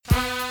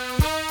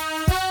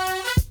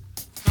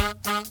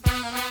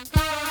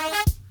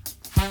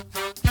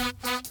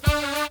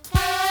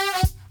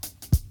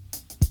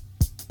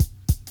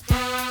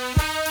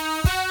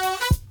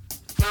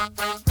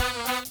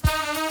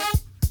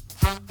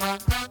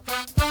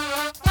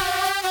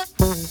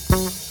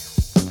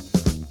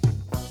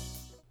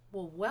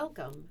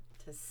welcome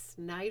to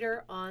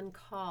Snyder on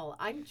Call.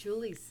 I'm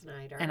Julie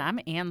Snyder. And I'm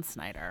Ann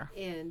Snyder.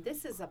 And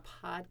this is a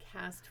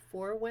podcast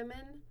for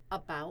women,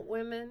 about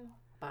women,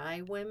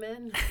 by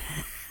women.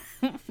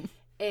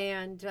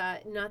 And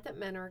not that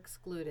men are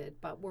excluded,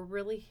 but we're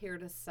really here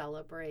to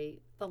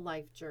celebrate the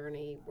life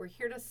journey. We're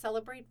here to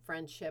celebrate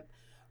friendship.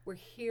 We're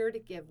here to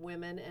give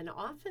women, and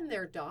often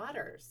their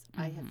daughters,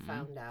 I have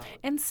found out.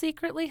 And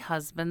secretly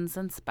husbands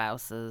and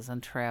spouses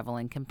and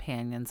traveling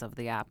companions of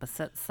the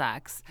opposite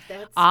sex.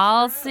 That's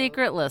all true.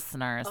 Secret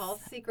listeners. All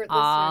secret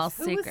All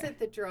listeners. Who secret. was it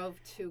that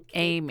drove to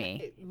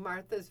Amy.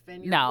 Martha's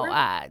Vineyard?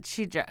 No,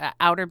 she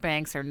Outer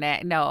Banks or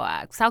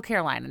South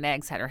Carolina,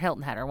 Nags Head or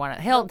Hilton Head or one of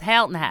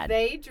Hilton Head.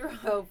 They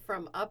drove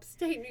from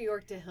upstate New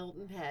York to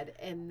Hilton Head,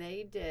 and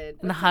they did.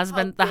 And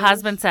the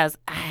husband says,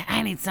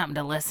 I need something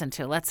to listen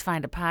to. Let's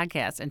find a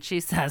podcast. And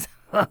she says,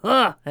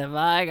 have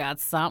I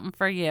got something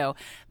for you.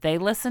 They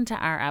listen to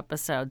our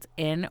episodes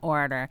in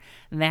order.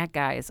 And that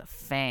guy is a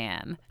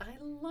fan. I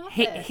love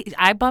it.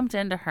 I bumped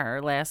into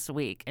her last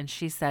week, and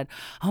she said,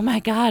 oh,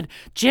 my God,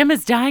 Jim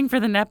is dying for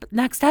the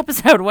next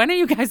episode. When are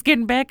you guys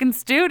getting back in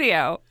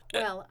studio?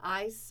 Well,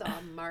 I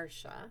saw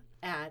Marcia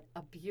at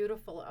a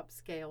beautiful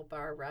upscale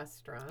bar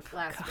restaurant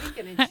last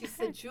weekend, and she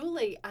said,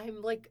 Julie,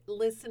 I'm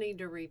listening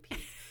to repeat.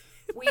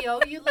 We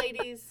owe you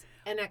ladies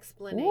an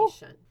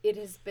explanation. It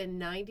has been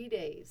 90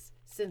 days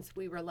since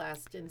we were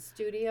last in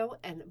studio,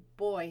 and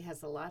boy,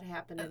 has a lot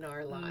happened in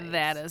our lives.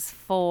 That is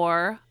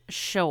for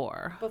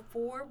sure.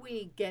 Before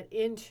we get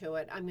into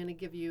it, I'm going to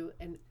give you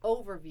an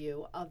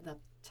overview of the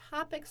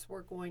topics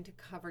we're going to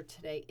cover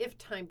today, if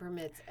time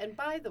permits. And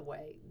by the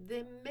way,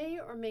 they may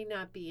or may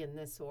not be in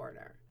this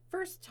order.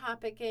 First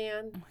topic,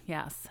 Ann.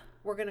 Yes.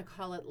 We're going to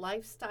call it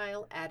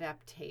lifestyle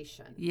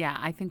adaptation. Yeah,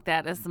 I think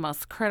that is the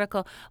most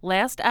critical.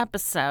 Last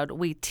episode,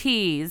 we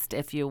teased,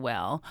 if you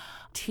will,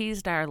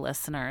 our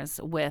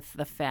listeners with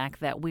the fact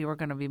that we were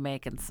going to be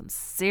making some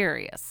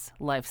serious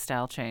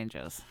lifestyle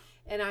changes.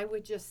 And I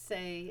would just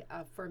say,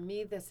 for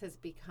me, this has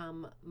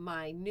become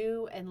my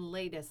new and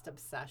latest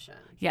obsession.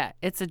 Yeah,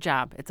 it's a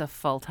job. It's a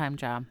full-time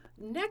job.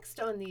 Next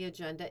on the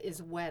agenda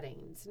is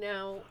weddings.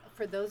 Now,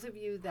 for those of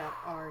you that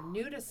are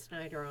new to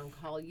Snyder on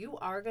Call, you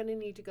are going to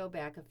need to go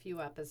back a few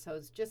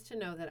episodes just to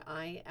know that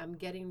I am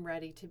getting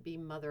ready to be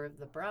mother of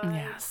the bride.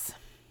 Yes.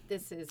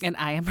 And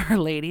I am her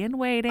lady in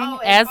waiting,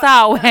 as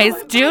always,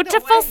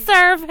 dutiful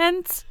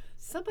servant.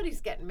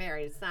 Somebody's getting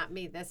married. It's not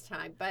me this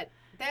time, but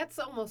that's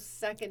almost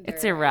secondary.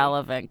 It's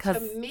irrelevant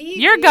because me,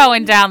 you're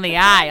going down the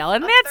aisle,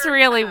 and that's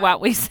really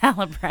what we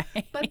celebrate.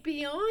 But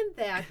beyond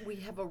that, we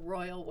have a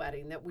royal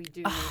wedding that we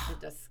do need to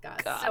discuss.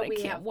 God, so I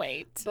can't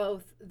wait.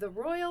 Both the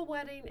royal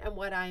wedding and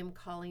what I am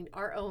calling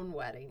our own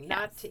wedding. Yes.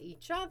 Not to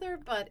each other,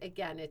 but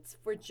again, it's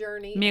for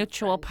journey.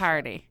 Mutual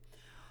party.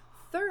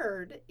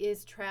 Third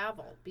is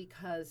travel,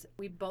 because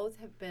we both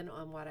have been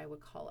on what I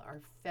would call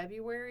our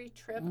February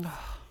trips.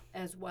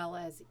 As well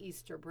as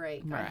Easter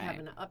break. Right. I have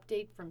an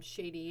update from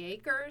Shady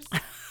Acres.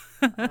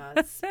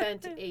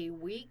 Spent a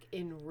week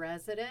in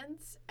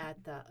residence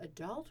at the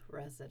adult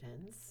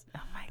residence. Oh,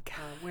 my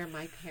God. Where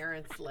my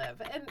parents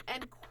live.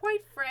 And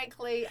quite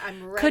frankly,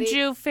 I'm ready. Could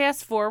you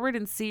fast forward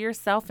and see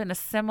yourself in a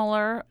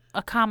similar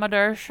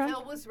accommodation?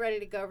 Phil was ready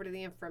to go over to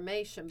the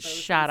information booth.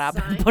 Shut up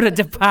and put a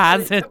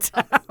deposit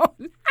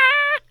down.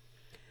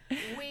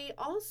 We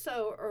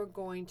also are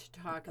going to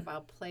talk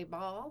about play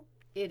ball.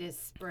 It is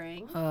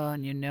spring. Oh,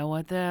 and you know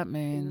what that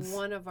means.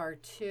 One of our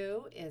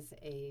two is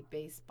a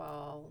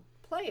baseball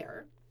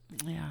player.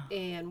 Yeah.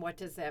 And what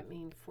does that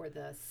mean for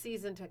the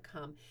season to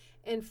come?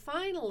 And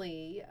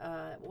finally,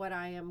 what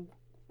I am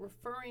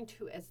referring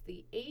to as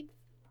the 8th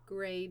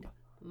grade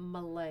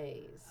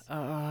malaise.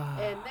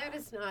 And that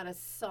is not a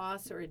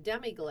sauce or a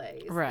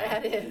demi-glaze. Right.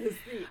 That is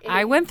the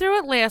I went through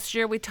it last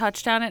year. We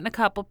touched on it in a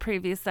couple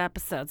previous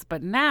episodes.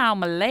 But now,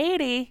 my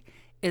lady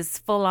is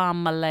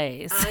full-on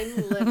malaise.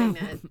 I'm living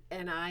it,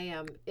 and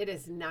it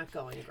is not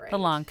going great. The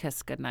long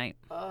kiss goodnight.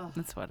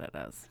 That's what it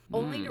is.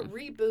 Only to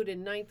reboot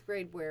in 9th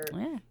grade where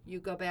you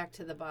go back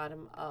to the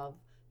bottom of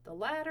the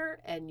ladder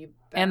and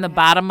the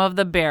bottom of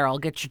the barrel.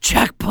 Get your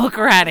checkbook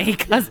ready,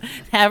 because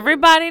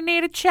everybody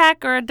need a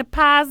check or a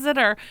deposit,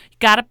 or you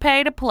got to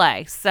pay to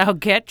play. So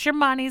get your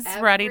monies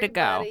ready to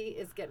go. Everybody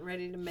is getting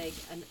ready to make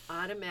an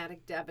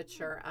automatic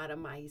debiture out of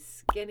my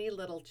skinny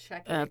little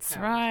checking That's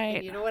account. right.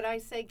 And you know what I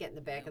say? Get in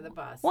the back of the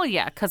bus. Well,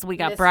 yeah, because we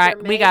got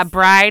Mr.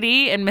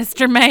 Bridie and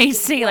Mr.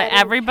 Macy, like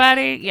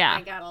everybody. Yeah,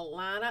 I got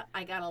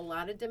a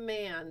lot of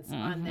demands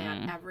on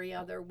that every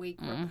other week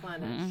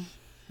replenish.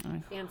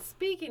 And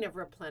speaking of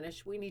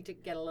replenish, we need to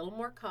get a little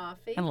more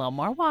coffee. And a little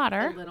more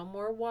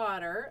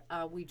water.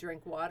 We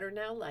drink water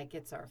now like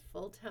it's our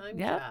full-time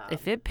job.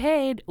 If it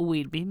paid,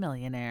 we'd be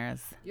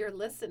millionaires. You're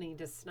listening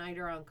to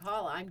Snyder on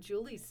Call. I'm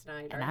Julie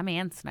Snyder. And I'm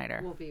Ann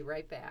Snyder. We'll be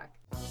right back.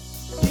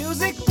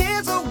 Music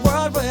is a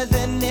world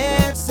within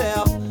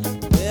itself,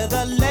 with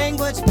a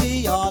language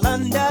we all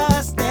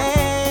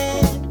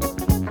understand,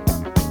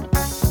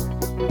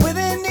 with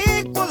an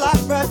equal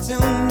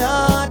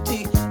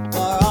opportunity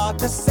for all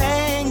to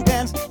sing,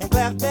 dance, and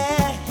clap their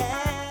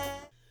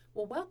hands.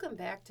 Well, welcome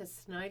back to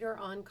Snyder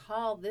on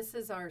Call. This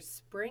is our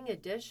spring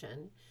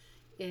edition.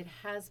 It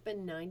has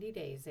been 90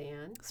 days,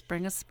 Ann.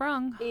 Spring has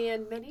sprung.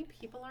 And many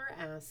people are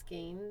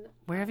asking,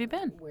 Where have you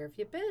been? Where have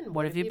you been?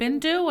 What have you been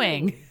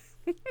doing?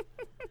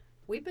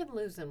 We've been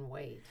losing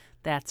weight.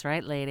 That's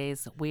right,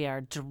 ladies. We are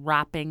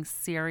dropping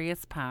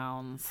serious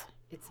pounds.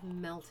 It's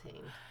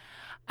melting.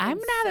 I'm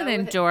not an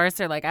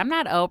endorser. Like, I'm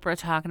not Oprah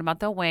talking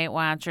about the Weight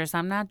Watchers.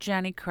 I'm not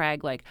Jenny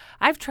Craig. Like,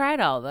 I've tried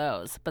all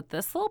those. But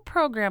this little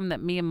program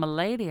that me and my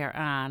lady are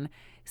on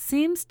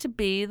seems to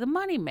be the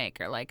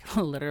moneymaker. Like,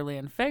 literally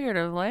and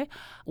figuratively,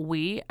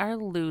 we are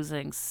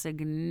losing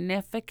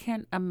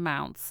significant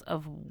amounts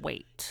of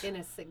weight. In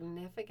a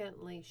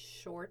significantly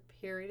short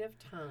period of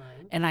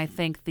time. And I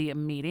think the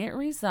immediate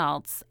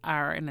results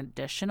are an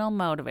additional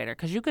motivator.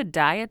 Because you could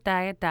diet,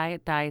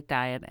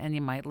 and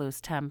you might lose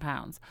 10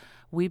 pounds.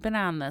 We've been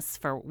on this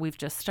we've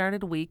just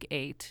started week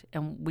 8,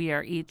 and we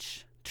are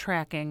each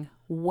tracking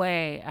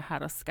way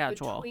ahead of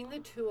schedule. Between the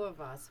two of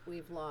us,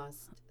 we've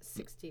lost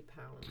 60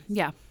 pounds.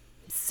 Yeah,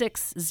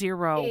 60.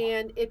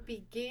 And it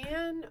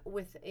began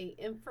with an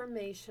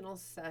informational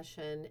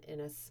session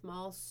in a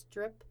small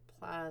strip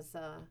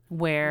plaza.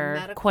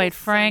 Where, quite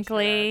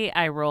frankly,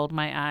 I rolled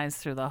my eyes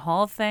through the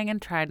whole thing and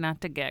tried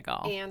not to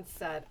giggle. And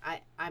said,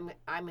 I'm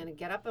going to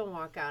get up and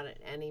walk out at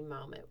any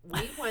moment.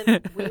 We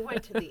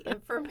went to the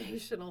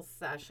informational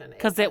session.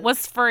 Because it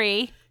was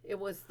free. It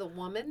was the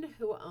woman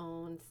who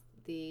owns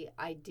the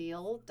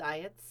Ideal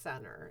Diet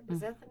Center.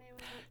 Is that the name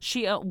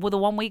of it? The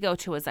one we go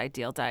to is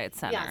Ideal Diet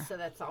Center. Yeah, so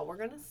that's all we're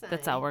going to say.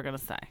 That's all we're going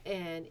to say.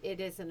 And it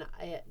is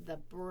the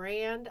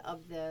brand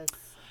of this.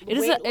 It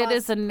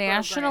is a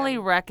nationally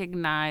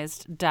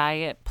recognized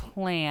diet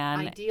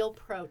plan. Ideal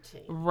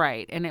Protein.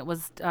 Right. And it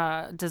was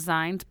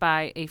designed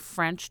by a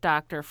French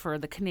doctor for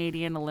the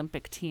Canadian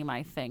Olympic team,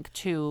 I think,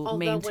 to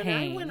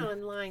maintain. When I went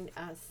online,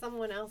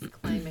 someone else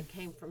claimed it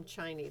came from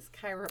Chinese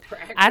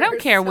chiropractors. I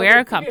don't care where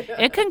it comes.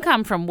 It can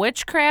come from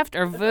witchcraft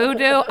or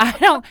voodoo. I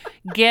don't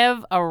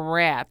give a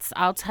rat's.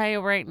 I'll tell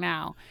you right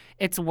now.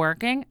 It's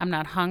working. I'm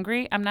not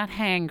hungry. I'm not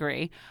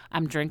hangry.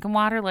 I'm drinking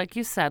water, like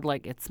you said.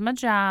 Like, it's my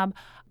job.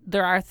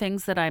 There are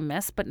things that I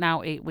miss, but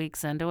now 8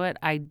 weeks into it,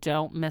 I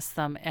don't miss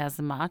them as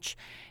much.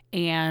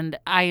 And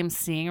I am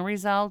seeing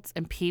results,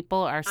 and people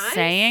are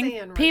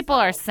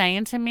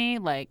saying to me,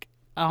 like,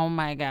 oh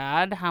my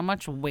God, how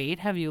much weight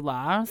have you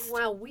lost?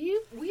 Well, we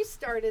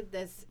started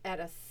this at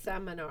a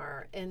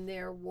seminar, and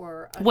there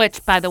were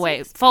which, by the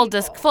way, full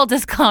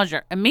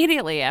disclosure.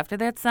 Immediately after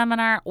that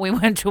seminar, we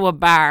went to a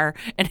bar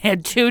and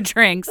had 2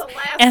 drinks. The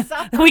Last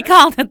Supper. We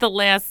called it the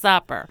Last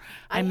Supper.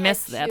 I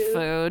miss that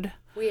food.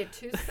 We had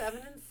 2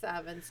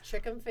 7-7s,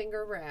 chicken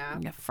finger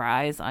wrap.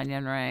 Fries,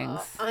 onion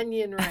rings.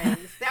 Onion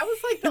rings. That was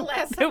like the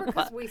Last Supper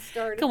because we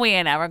started. We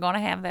ain't ever going to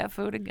have that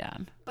food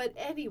again. But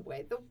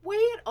anyway, the way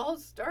it all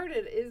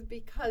started is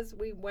because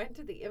we went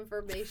to the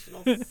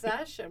informational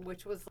session,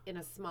 which was in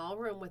a small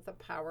room with a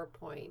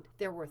PowerPoint.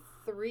 There were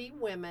 3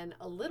 women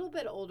a little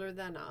bit older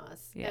than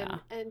us. Yeah.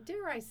 And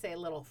dare I say a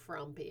little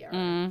frumpier.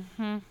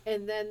 Mm-hmm.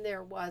 And then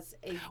there was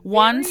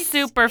one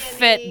super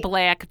fit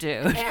black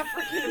dude.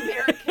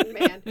 African-American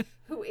man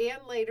who Ann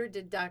later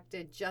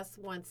deducted just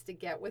wants to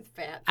get with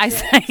fat I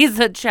say he's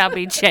a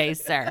chubby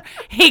chaser.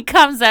 He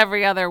comes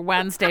every other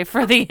Wednesday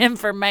for the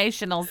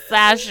informational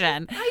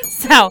session.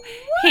 So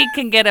he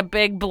can get a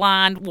big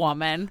blonde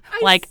woman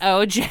like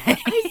OJ. I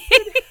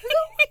said,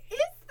 who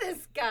is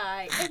this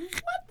guy? And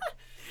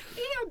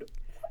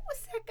what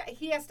was that guy?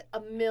 He asked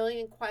a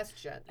million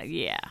questions.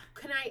 Yeah.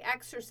 Can I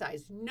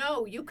exercise?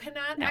 No, you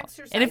cannot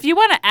exercise. And if you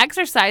want to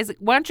exercise,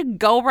 why don't you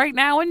go right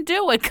now and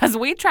do it? Because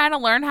we're trying to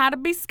learn how to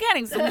be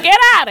skinny. So get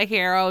out of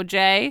here,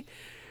 OJ.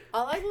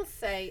 All I will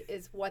say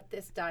is what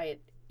this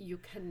diet, you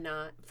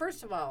cannot,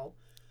 first of all.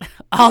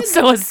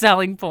 Also a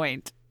selling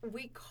point.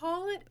 We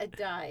call it a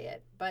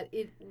diet, but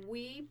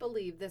we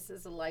believe this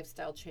is a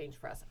lifestyle change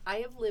for us. I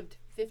have lived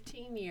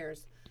 15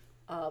 years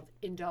of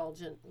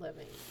indulgent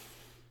living.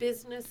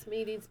 Business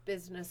meetings,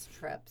 business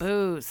trips.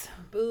 Booze.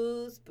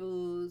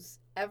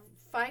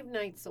 5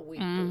 nights a week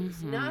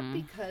booze. Not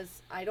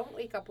because I don't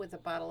wake up with a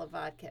bottle of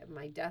vodka at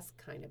my desk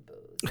kind of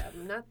booze.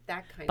 I'm not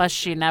that kind of But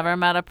she never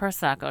met a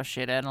Prosecco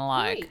she didn't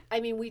like. Right. I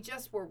mean, we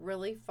just were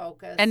really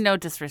focused. And no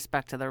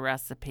disrespect to the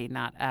recipe,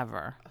 not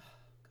ever. Oh,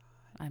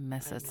 God. I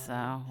miss it so.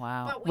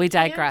 Wow. We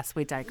digress.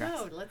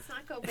 No, let's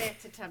not go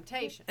back to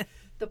temptation.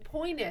 The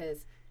point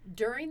is,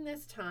 during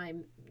this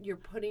time, you're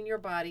putting your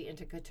body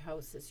into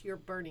ketosis. You're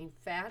burning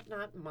fat,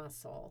 not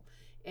muscle,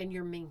 and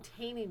you're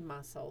maintaining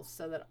muscle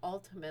so that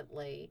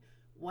ultimately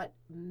what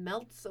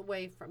melts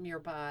away from your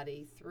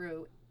body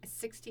through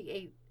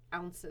 68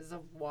 ounces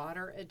of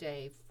water a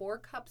day, 4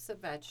 cups of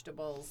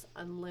vegetables,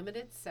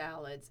 unlimited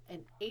salads,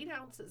 and 8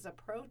 ounces of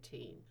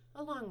protein,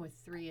 along with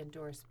 3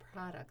 endorsed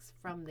products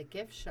from the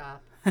gift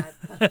shop at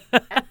the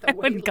I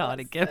wouldn't call it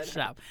a gift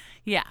shop.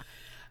 Yeah.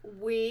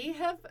 We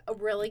have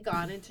really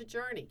gone into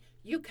journey.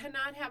 You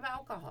cannot have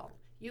alcohol.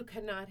 You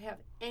cannot have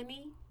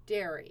any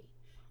dairy.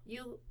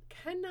 You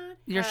cannot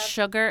Your have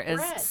sugar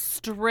bread. is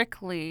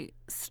strictly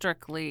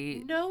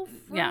no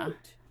fruit. Yeah,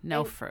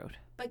 no fruit.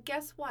 But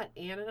guess what?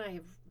 Ann and I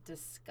have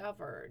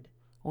discovered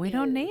We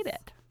don't need is,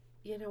 it.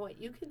 You know what?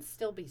 You can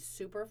still be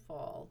super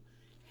full,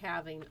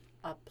 having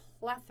a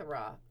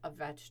plethora of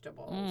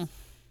vegetables,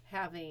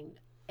 having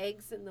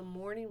eggs in the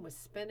morning with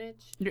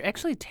spinach. You're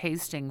actually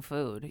tasting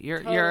food.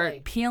 You're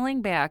Totally.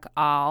 peeling back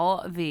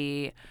all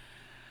the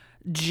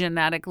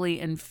genetically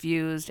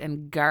infused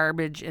and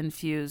garbage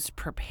infused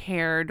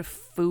prepared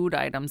food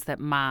items that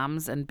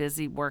moms and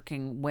busy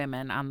working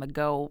women on the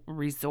go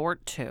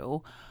resort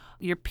to.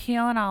 You're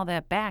peeling all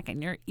that back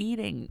and you're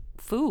eating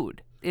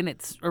food in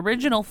its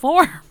original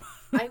form.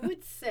 I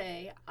would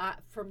say,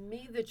 for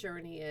me, the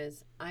journey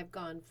is I've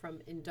gone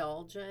from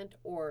indulgent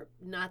or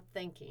not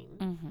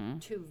thinking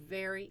to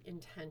very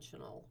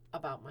intentional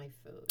about my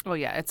food. Oh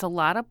yeah, it's a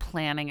lot of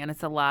planning and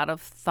it's a lot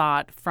of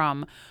thought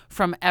from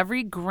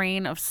every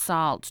grain of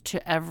salt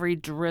to every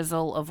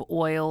drizzle of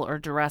oil or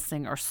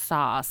dressing or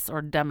sauce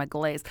or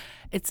demi-glaze.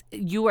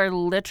 You are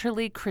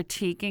literally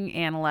critiquing,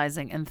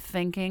 analyzing, and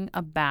thinking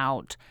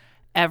about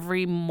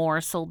every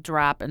morsel,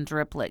 drop, and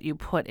driplet you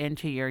put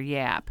into your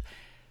yap.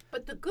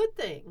 But the good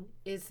thing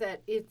is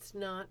that it's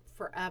not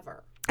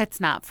forever. It's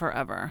not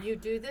forever. You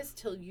do this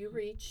till you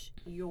reach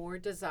your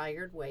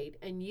desired weight,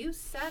 and you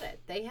set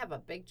it. They have a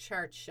big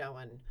chart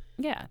showing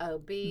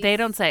obese. They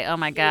don't say, "Oh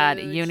my God,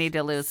 huge, you need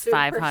to lose super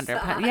 500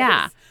 pounds." size,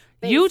 Yeah,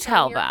 based you on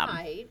tell your them,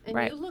 height, and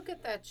right? you look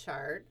at that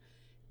chart,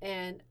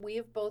 and we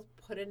have both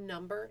put a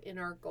number in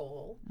our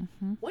goal.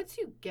 Once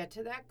you get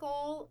to that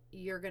goal,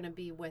 you're going to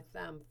be with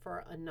them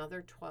for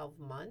another 12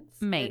 months.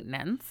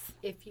 Maintenance.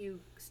 And if you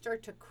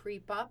start to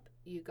creep up,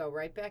 you go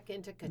right back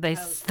into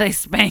ketosis. They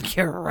spank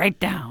you right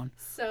down.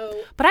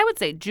 So, but I would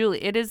say,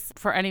 Julie, it is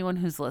for anyone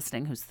who's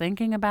listening, who's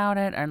thinking about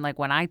it, and like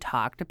when I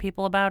talk to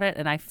people about it,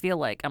 and I feel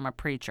like I'm a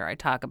preacher, I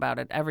talk about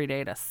it every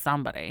day to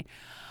somebody.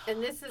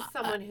 And this is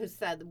someone who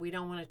said we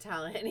don't want to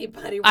tell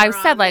anybody. I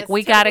said like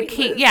we got to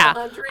keep,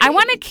 I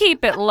want to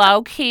keep it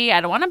low key.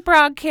 I don't want to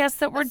broadcast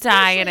that we're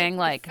dieting,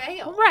 like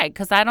right,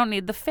 because I don't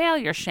need the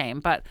failure shame.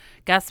 But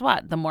guess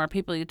what? The more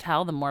people you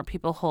tell, the more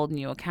people holding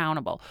you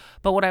accountable.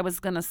 But what I was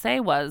going to say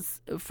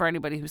was, for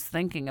anybody who's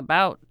thinking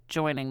about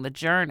joining the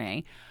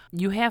journey,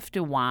 you have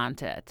to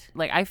want it.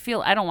 Like I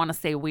don't want to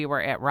say we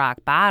were at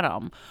rock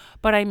bottom,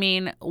 but I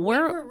mean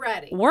we're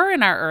ready. We're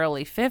in our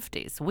early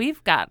 50s.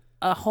 We've got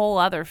a whole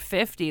other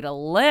 50 to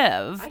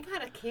live. I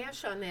got to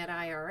cash on that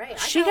IRA.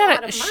 She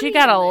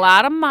got a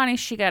lot of money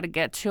she got to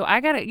get to.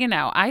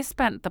 I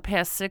spent the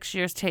past 6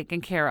 years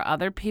taking care of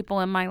other people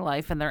in my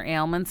life and their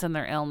ailments and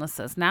their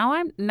illnesses.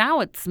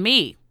 Now it's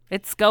me.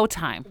 It's go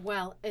time.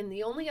 Well, and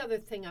the only other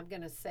thing I'm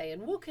going to say,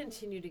 and we'll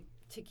continue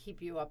to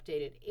keep you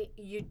updated,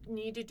 you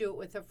need to do it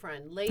with a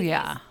friend. Ladies,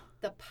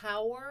 the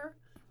power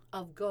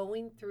of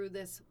going through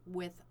this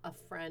with a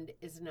friend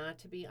is not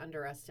to be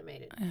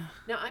underestimated.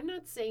 Now, I'm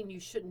not saying you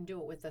shouldn't do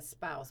it with a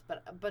spouse,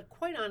 but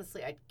quite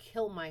honestly, I'd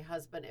kill my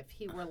husband if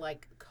he were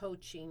like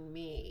coaching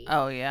me.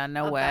 Oh yeah,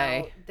 no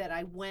way. That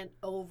I went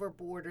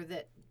overboard or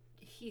that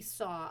he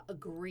saw a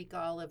Greek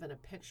olive and a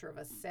picture of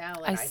a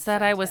salad. I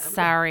said I was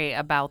sorry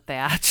about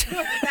that. No,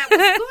 but that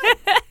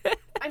was good.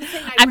 I'm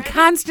saying I'm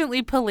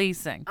constantly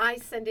policing. I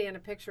send Ann a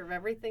picture of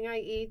everything I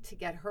eat to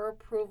get her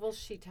approval.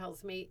 She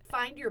tells me,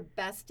 find your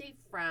bestie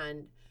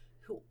friend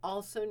who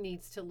also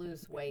needs to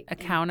lose weight.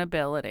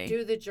 Accountability.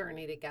 Do the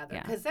journey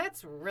together. Because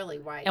that's really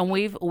why. And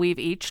we've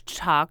each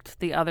talked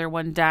the other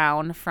one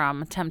down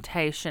from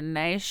Temptation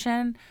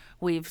Nation.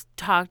 We've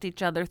talked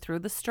each other through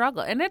the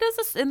struggle. And it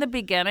is, in the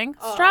beginning,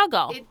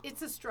 struggle.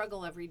 It's a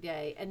struggle every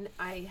day. And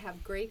I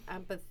have great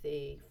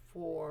empathy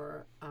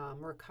for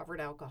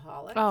recovered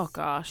alcoholics. Oh,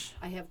 gosh.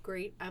 I have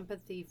great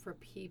empathy for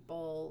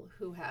people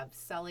who have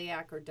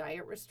celiac or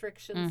diet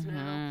restrictions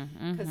now.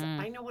 Because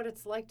I know what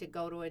it's like to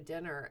go to a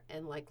dinner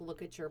and like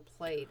look at your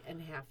plate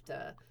and have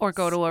to or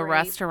go to a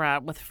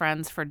restaurant with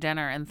friends for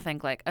dinner and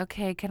think like,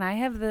 okay, can I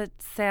have the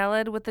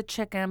salad with the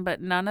chicken,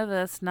 but none of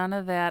this, none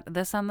of that,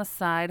 this on the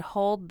side,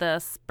 hold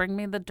this, bring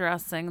me the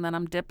dressing, then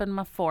I'm dipping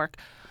my fork.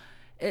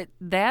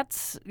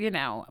 That's,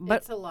 but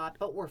it's a lot,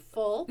 but we're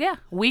full. Yeah,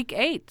 week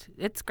 8.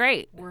 It's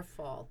great. We're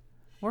full.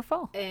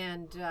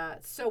 And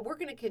so we're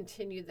going to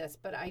continue this,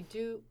 but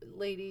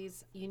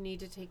ladies, you need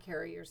to take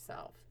care of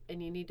yourself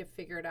and you need to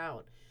figure it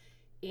out.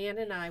 Ann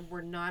and I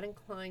were not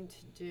inclined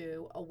to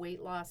do a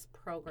weight loss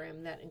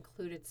program that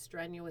included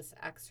strenuous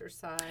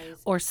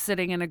exercise. Or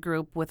sitting in a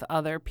group with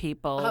other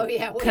people. Oh,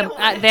 yeah.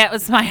 That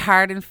was my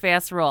hard and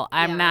fast rule.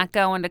 I'm not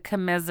going to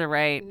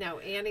commiserate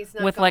Annie's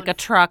not with like a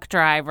truck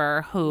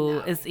driver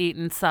who is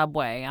eating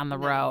Subway on the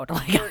road.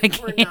 Like,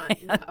 we're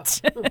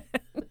not. No.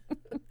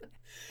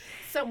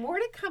 So more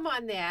to come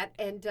on that,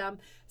 and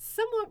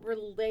somewhat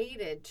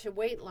related to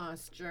weight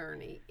loss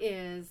journey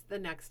is the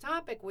next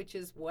topic, which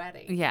is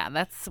wedding. Yeah,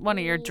 that's one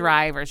of your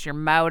drivers, your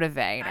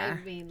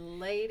motivator. I mean,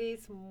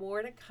 ladies,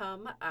 more to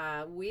come.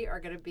 We are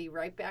going to be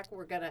right back.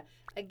 We're going to,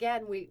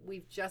 again,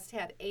 we've just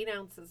had 8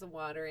 ounces of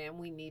water, and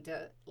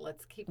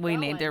let's keep going.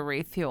 We need to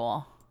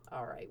refuel.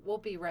 All right, we'll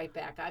be right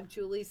back. I'm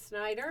Julie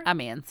Snyder. I'm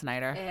Ann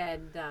Snyder.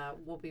 And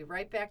we'll be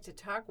right back to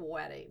talk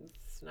weddings.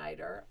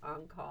 Snyder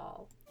on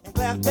call.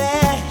 Well,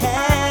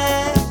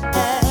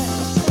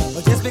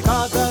 just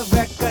because the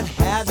record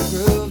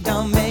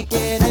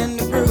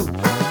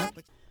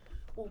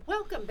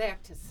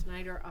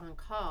Snyder on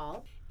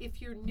call.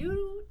 If you're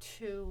new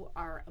to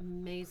our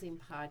amazing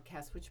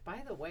podcast, which,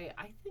 by the way,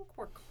 I think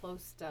we're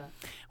close to...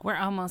 We're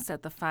almost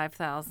at the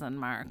 5,000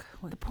 mark.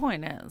 The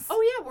point is...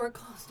 Oh, yeah, we're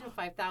close to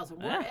 5,000.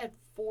 We're at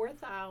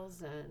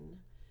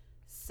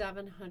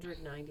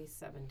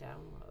 4,797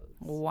 downloads.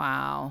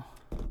 Wow.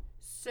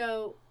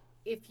 So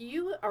if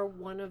you are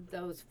one of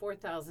those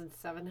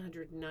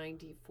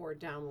 4,794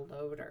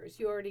 downloaders,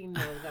 you already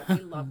know that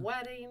we love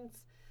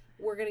weddings.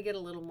 We're going to get a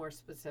little more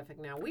specific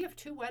now. We have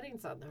 2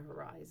 weddings on the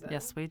horizon.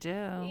 Yes, we do.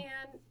 And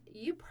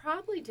you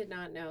probably did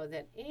not know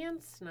that Ann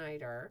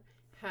Snyder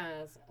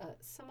has a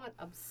somewhat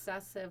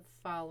obsessive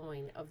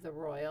following of the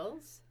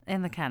royals.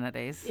 And the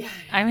Kennedys. Yeah.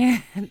 I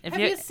mean, Have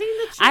you seen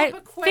the I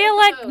Chappaquiddick feel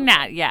like movie?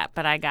 not yet,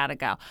 but I gotta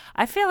go.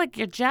 I feel like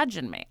you're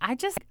judging me.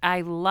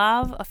 I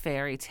love a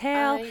fairy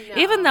tale, I know.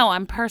 even though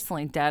I'm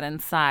personally dead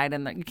inside,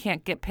 and that you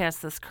can't get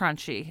past this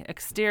crunchy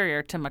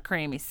exterior to my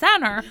creamy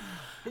center.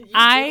 You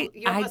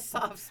have a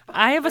soft spot.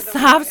 I have for a the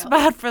soft royals.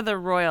 spot for the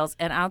royals,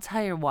 and I'll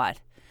tell you what.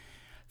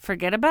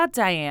 Forget about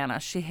Diana.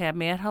 She had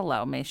me at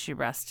hello. May she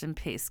rest in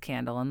peace.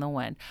 Candle in the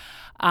wind.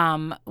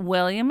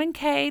 William and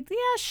Kate,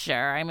 yeah,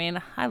 sure. I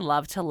mean, I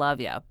love to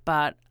love you,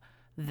 but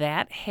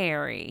that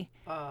Harry.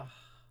 Oh,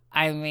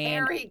 I mean,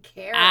 Harry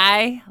Carey.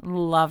 I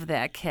love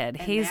that kid.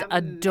 And He's that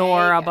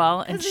adorable,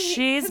 Meghan. and 'Cause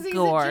she's he's a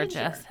gorgeous.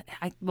 ginger.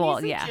 He's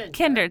a Yeah, ginger.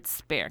 kindred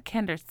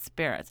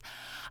spirits.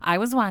 I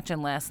was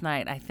watching last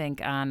night, I think,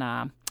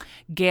 on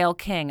Gayle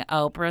King,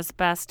 Oprah's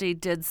bestie,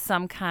 did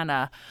some kind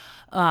of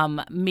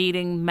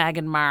meeting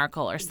Meghan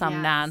Markle or some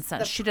Yes,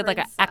 nonsense. the She did like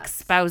an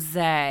princess. expose.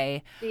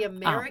 The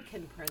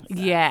American princess.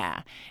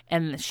 Yeah,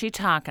 and she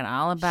talking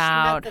all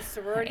about She met the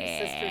sorority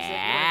sisters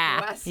Yeah. at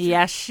Northwestern.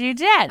 Yes, she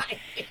did.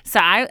 So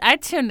I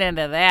tuned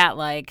into that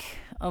like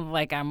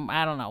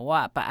I don't know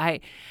what, but I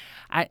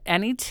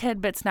any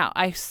tidbits now.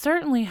 I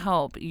certainly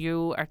hope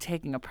you are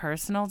taking a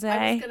personal day.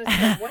 I was going to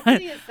say, what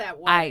day is that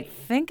I wedding?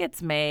 think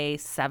it's May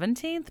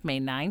 17th, May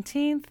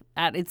 19th.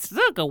 It's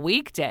like a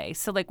weekday.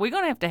 So, like, we're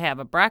going to have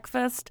a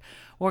breakfast.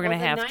 We're going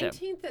to have the to.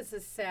 19th is a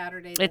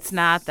Saturday. It's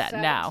not that,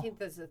 no.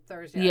 17th is a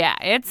Thursday. Yeah,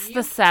 it's the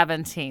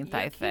 17th,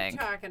 I think.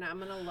 Keep talking. I'm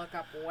going to look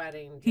up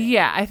wedding day.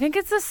 Yeah, I think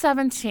it's the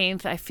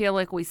 17th. I feel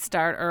like we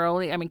start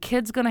early. I mean,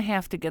 kids going to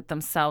have to get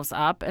themselves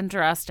up and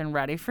dressed and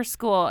ready for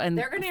school and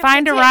They're gonna have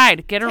find to a take-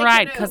 ride. Get a take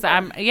ride an because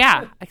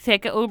Uber. I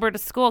take an Uber to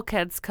school,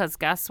 kids, because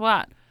guess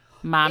what?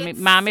 Mommy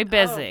It's-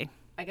 busy.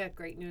 I got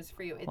great news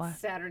for you. It's What?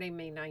 Saturday,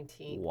 May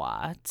 19th.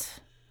 What?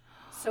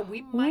 So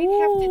we might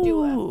have to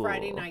do a Ooh.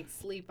 Friday night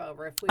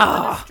sleepover if we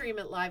want to stream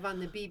it live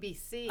on the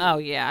BBC. Oh,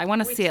 yeah. I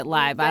want to Which see it we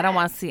live. I don't bet.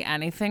 want to see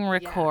anything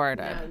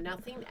recorded. Yeah, no,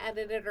 nothing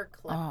edited or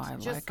clipped. Oh, I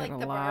just like it a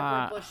the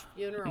lot. Barbara Bush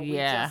funeral.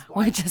 Yeah,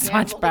 we just Gavel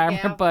watched to Barbara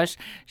gavel. Bush.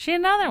 She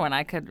another one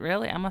I could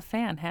really. I'm a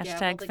fan. Gavel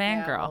Hashtag to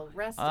fangirl. gavel.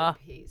 Rest Oh, in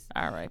peace.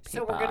 R.I.P.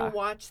 So we're going to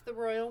watch the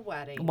royal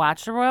wedding.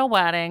 watch the royal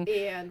wedding,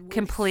 And we're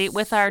complete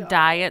with our so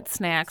diet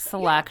snack excited.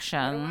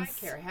 selections. Yeah, what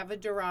do I care? Have a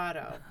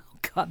Dorado.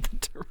 God, the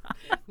Dorado.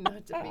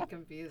 Not to be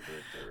confused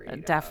with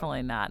Dorito.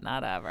 Definitely not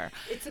ever.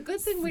 It's a good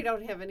thing we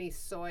don't have any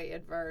soy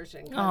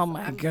aversion. 'cause Oh,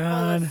 my I'm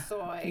God. Full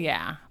of soy.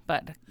 Yeah,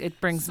 but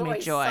it brings Soy me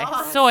joy.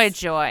 sauce. Soy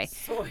joy.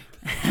 Soy.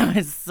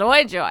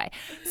 Soy joy.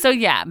 So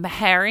yeah,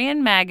 Harry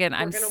and Meghan,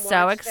 I'm gonna so watch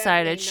that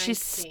excited. May She's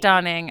 19th.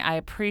 stunning. I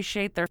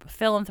appreciate their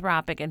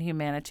philanthropic and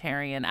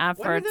humanitarian What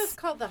are those efforts.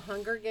 called? The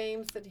Hunger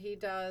Games that he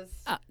does?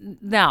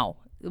 No,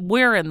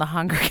 we're in the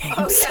Hunger Games.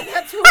 Oh, yeah,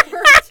 that's what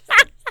we're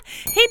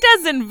He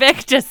does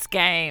Invictus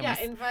Games. Yeah,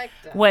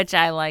 Invicta. Which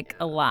I like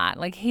a lot.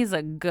 Like, he's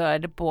a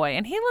good boy.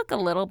 And he looked a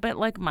little bit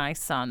like my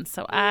son.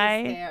 So We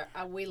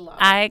love him.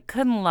 I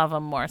couldn't love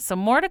him more. So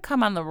more to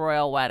come on the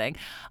royal wedding.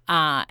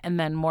 And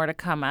then more to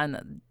come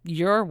on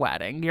your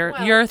wedding,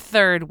 your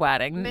third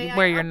wedding, may I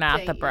where you're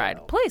not the update bride.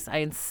 you? Please, I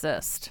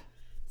insist.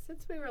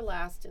 Since we were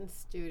last in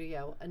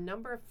studio, a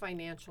number of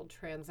financial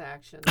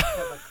transactions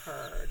have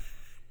occurred.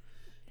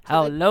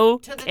 How low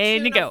To the can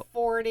tune you go? of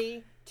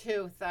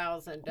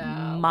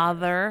 $42,000.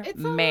 Mother It's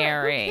all right.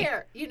 Mary. Who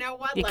cares? You know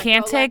what? You Let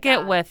can't go, take let it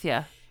God. with you.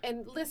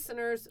 And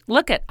listeners,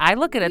 I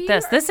look at it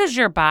this. This is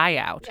your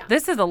buyout. Yeah.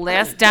 This is the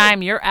last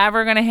dime you're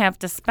ever going to have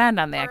to spend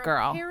on that for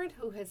girl. a parent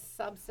who has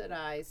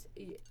subsidized,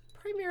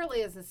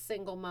 primarily as a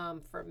single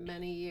mom for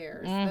many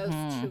years,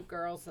 those 2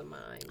 girls of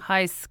mine.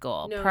 High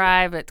school, No,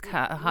 private,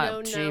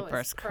 no,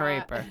 jeepers, as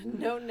creeper.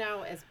 No,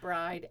 now as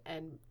bride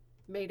and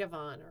maid of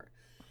honor.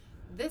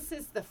 This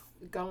is the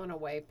going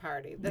away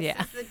party. This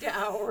Yeah. is the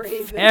dowry.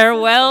 This is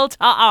Farewell to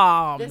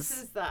arms. This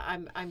is the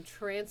I'm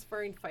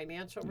transferring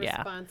financial Yeah.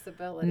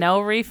 responsibility. No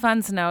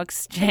refunds, no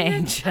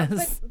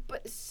exchanges.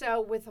 But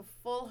so with a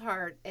full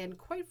heart and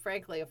quite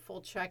frankly a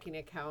full checking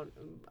account,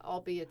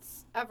 albeit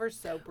ever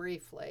so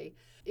briefly,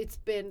 it's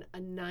been a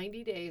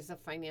 90 days of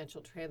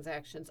financial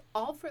transactions,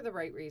 all for the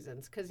right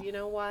reasons. Because you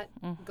know what?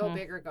 Go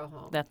big or go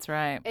home. That's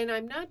right. And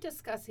I'm not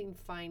discussing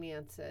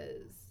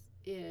finances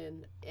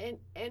in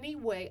any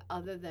way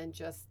other than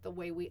just the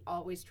way we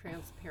always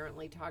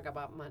transparently talk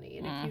about money.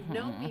 And if you've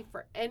known me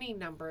for any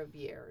number of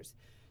years,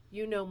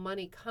 You know,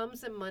 money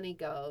comes and money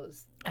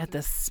goes. At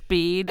the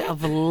speed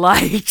of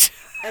light.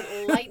 At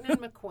Lightning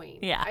McQueen.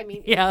 Yeah. I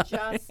mean, Yeah. it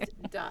just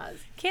does.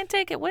 Can't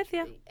take it with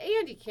you.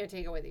 And you can't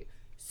take it with you.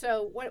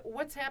 So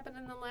what's happened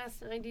in the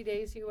last 90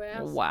 days, you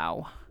asked?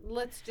 Wow.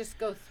 Let's just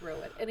go through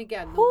it. And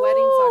again, the Woo.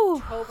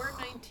 wedding's October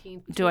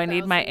 19th. Do I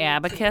need my 2018.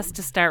 abacus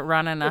to start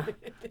running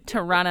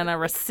a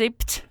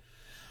receipt?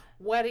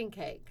 Wedding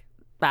cake.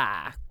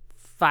 Bah,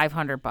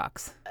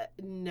 $500.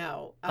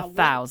 No.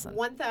 1,000.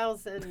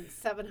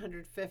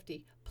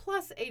 1,750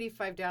 plus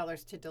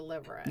 $85 to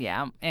deliver it.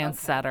 Yeah, and Okay.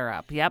 set her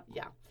up. Yep.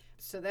 Yeah.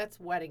 So that's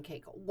wedding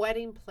cake.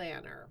 Wedding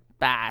planner.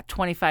 Bah,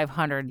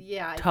 $2,500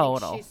 Yeah, I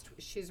total. think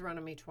she's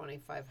running me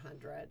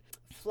 $2,500.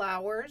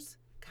 Flowers,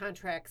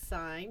 contract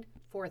signed,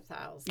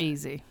 $4,000.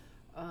 Easy.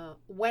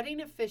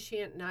 Wedding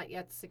officiant not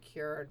yet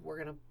secured. We're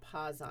gonna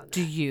pause on that.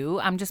 Do you?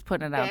 I'm just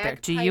putting it out there.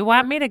 Do Bagpiper. you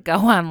want me to go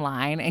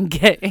online and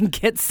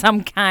get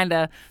some kind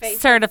of Faith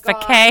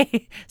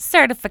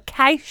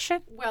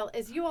certification? Well,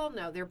 as you all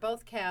know, they're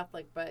both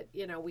Catholic, but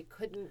you know we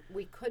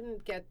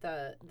couldn't get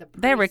the.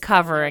 They're priest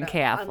recovering to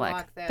Catholic.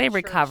 unlock that They church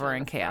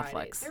recovering on a Friday.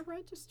 Catholics. They're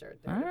registered.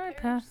 All They're right,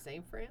 parish, pa.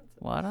 St. Francis.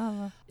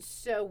 Whatever.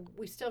 So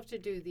we still have to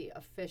do the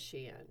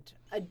officiant.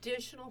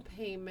 Additional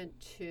payment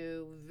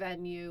to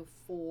venue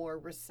for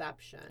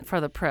reception.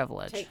 For the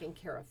privilege. Taken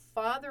care of.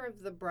 Father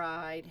of the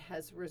bride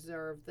has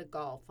reserved the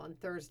golf on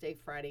Thursday,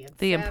 Friday, and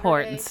The Saturday.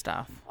 important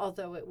stuff.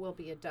 Although it will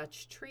be a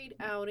Dutch treat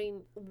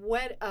outing.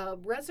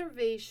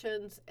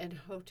 Reservations and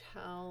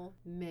hotel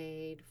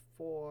made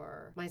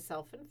for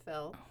myself and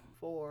Phil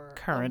for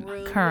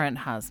Current a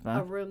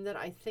husband. room that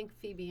I think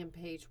Phoebe and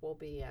Paige will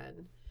be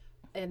in,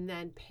 and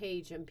then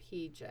Paige and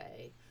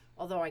PJ.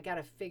 Although I got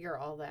to figure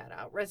all that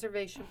out.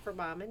 Reservation for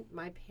Mom and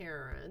my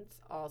parents,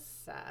 all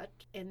set.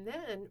 And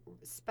then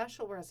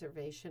special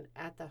reservation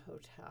at the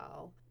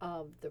hotel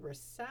of the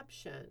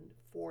reception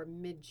for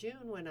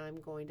mid-June when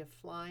I'm going to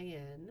fly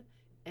in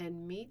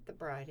and meet the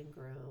bride and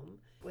groom.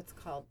 What's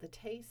called the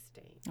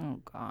tasting.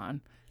 Oh, God.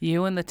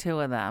 You and the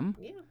two of them.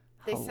 Yeah.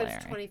 They said Hilarious.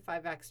 it's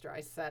 25 extra.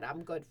 I said,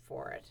 I'm good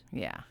for it.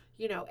 Yeah.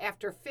 You know,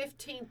 after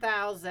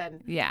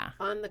 15,000 Yeah.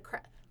 on the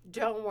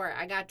don't worry,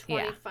 I got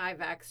 25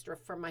 extra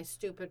for my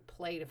stupid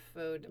plate of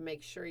food to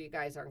make sure you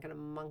guys aren't going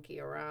to monkey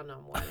around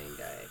on wedding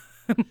day.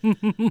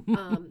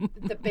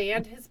 The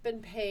band has been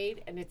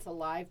paid, and it's a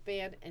live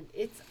band, and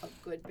it's a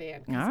good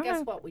band. Because All guess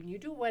right. what? When you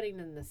do a wedding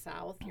in the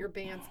South, your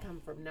bands come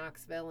from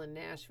Knoxville and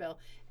Nashville,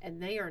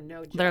 and they are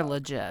no joke. They're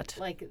legit.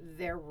 Like,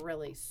 they're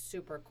really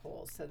super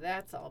cool. So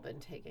that's all been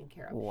taken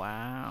care of.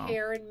 Wow.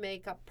 Hair and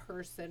makeup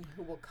person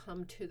who will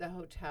come to the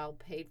hotel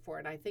paid for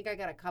it. I think I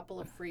got a couple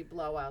of free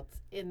blowouts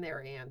in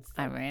their hands.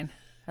 I mean,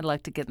 I'd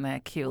like to get in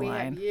that queue We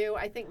line. have you.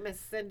 I think Miss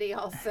Cindy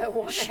also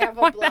wants to have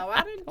a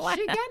blowout. And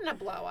she getting a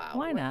blowout.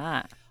 Why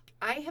not?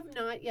 I have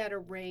not yet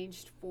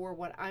arranged for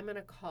what I'm going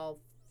to call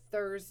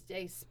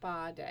Thursday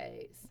spa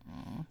days.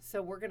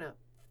 So we're going to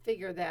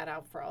figure that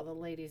out for all the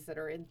ladies that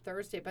are in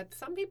Thursday. But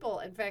some people,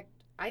 in fact,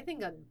 I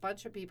think a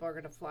bunch of people are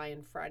going to fly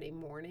in Friday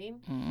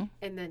morning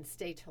and then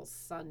stay till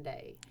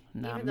Sunday,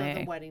 Not even though me.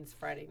 the wedding's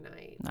Friday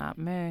night. Not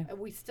me. And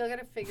we still got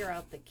to figure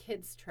out the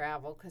kids'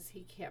 travel because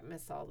he can't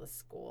miss all the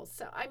schools.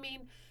 So, I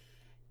mean,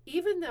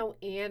 even though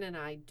Ann and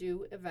I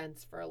do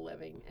events for a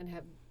living and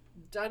have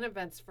done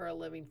events for a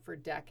living for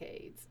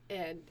decades,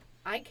 and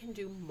I can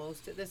do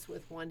most of this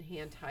with one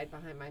hand tied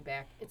behind my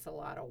back, it's a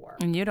lot of work.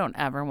 And you don't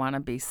ever want to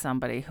be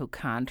somebody who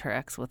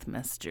contracts with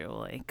Miss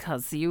Julie,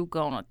 because you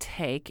going to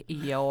take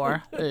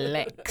your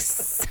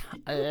licks.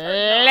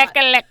 Lick.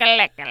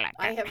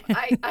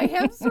 I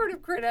have sort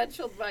of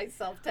credentialed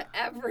myself to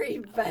every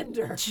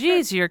vendor.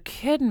 Jeez, you're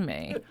kidding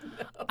me.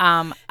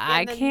 I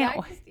And the can't.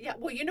 next- yeah,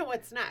 well, you know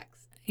what's next.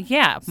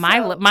 Yeah,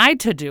 So- my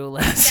to-do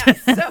list.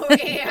 Yes. So,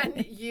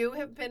 Ann, you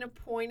have been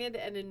appointed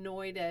and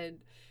anointed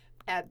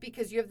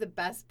because you have the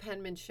best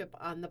penmanship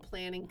on the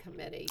planning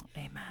committee.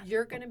 Amen.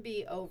 You're going to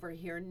be over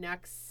here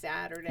next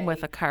Saturday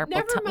With a carpal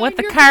Never mind with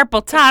the your-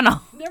 carpal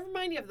tunnel. Never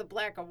mind, you have the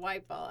black and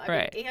white ball. I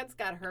Right. mean, Ann's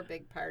got her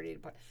big party to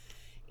put.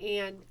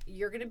 And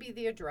you're going to be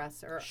the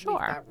addresser. Sure. We've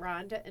got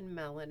Rhonda and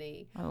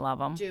Melanie I love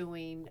them.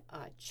 doing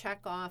check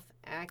off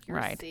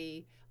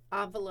accuracy,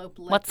 envelope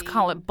licking. Let's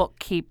call it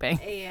bookkeeping.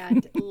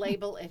 And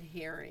label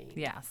adhering.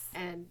 Yes.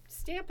 And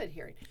stamp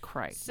adhering.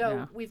 Correct. So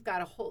yeah. we've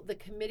got the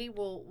committee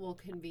will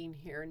convene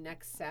here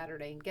next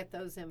Saturday and get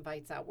those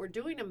invites out. We're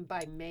doing them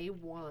by May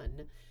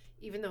 1,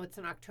 even though it's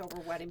an October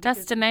wedding. because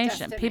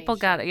Destination. People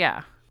got it.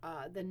 Yeah.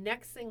 The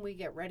next thing we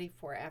get ready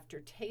for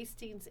after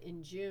tastings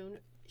in June,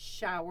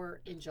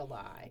 shower in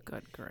July.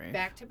 Good grief.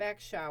 Back-to-back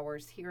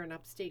showers here in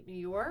upstate New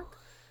York,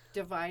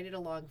 divided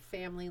along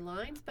family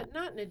lines, but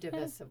not in a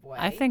divisive way.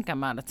 I think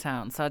I'm out of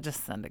town, so I'll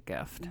just send a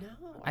gift. No,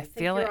 I think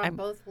feel you're like on I'm-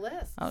 both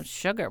lists. Oh,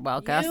 sugar.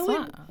 Well, guess You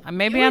what? and-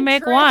 Maybe you I and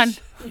make Trish- one.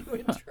 You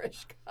and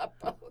Trish got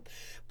both.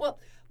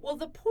 Well,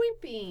 the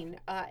point being,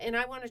 and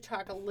I want to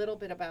talk a little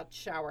bit about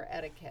shower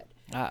etiquette.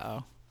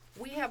 Uh-oh.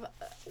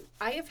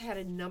 I have had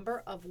a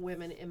number of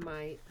women in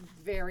my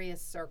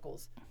various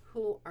circles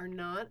who are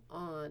not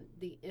on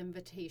the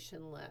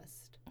invitation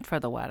list. For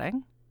the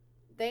wedding?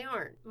 They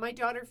aren't. My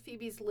daughter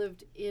Phoebe's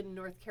lived in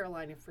North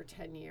Carolina for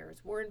 10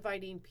 years. We're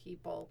inviting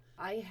people.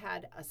 I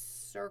had a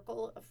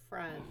circle of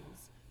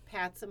friends,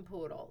 Pats and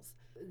Poodles,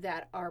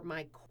 that are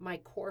my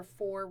core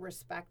four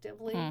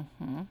respectively.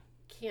 Mm-hmm.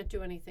 Can't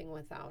do anything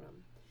without them.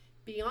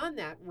 Beyond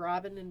that,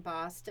 Robin in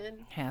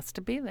Boston. Has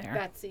to be there.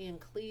 Betsy in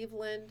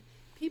Cleveland.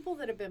 People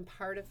that have been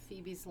part of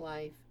Phoebe's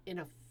life in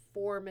a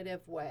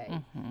formative way.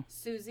 Mm-hmm.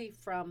 Susie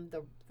from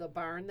the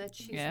barn that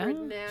she's Yeah,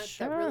 ridden at,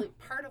 sure. that really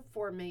part of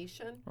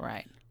formation.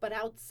 Right. But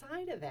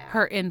outside of that,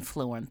 Her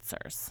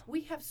influencers.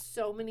 we have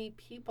so many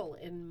people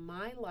in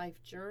my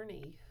life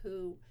journey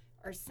who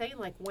are saying,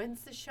 like,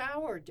 when's the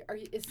shower?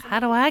 How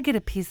do I get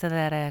a piece of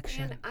that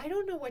action? And I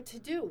don't know what to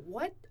do.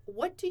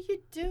 What do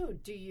you do?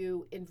 Do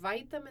you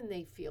invite them and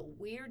they feel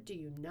weird? Do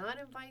you not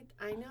invite?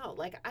 I know.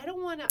 Like, I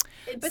don't want to.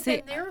 But See,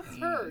 then they're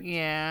hurt.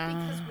 Yeah.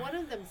 Because one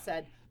of them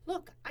said,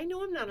 look, I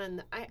know I'm not on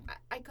the,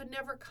 I could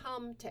never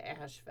come to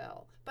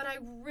Asheville, but I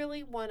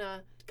really want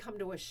to come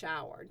to a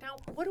shower. Now,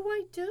 what do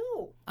I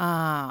do?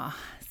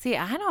 See,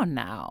 I don't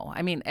know.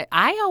 I mean,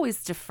 I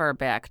always defer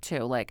back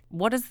to, like,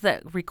 what is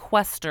the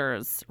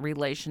requester's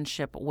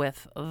relationship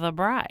with the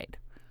bride?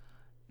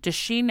 Does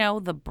she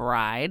know the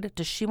bride?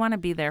 Does she want to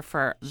be there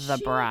for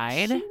the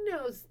bride? She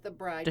knows the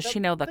bride. Does she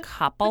know the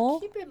couple?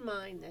 But keep in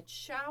mind that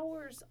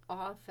showers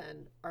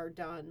often are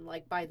done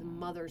like by the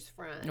mother's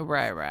friends.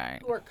 Right.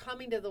 Who are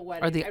coming to the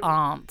wedding. Or the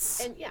aunts.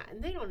 And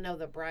they don't know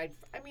the bride.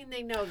 I mean,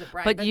 they know the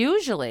bride. But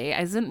usually,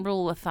 isn't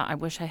rule of thumb, I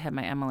wish I had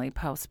my Emily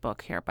Post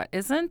book here, but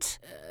isn't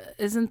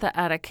the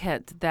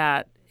etiquette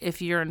that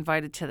if you're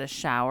invited to the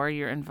shower,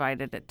 you're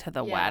invited to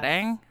the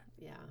wedding?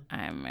 Yeah.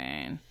 I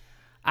mean,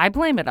 I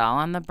blame it all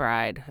on the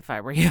bride, if I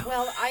were you.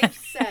 Well, I've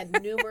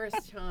said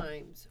numerous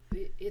times,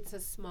 it's a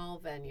small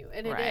venue.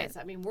 And it Right. is.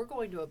 I mean, we're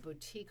going to a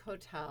boutique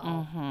hotel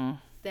Mm-hmm.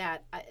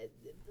 that,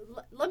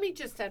 let me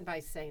just end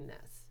by saying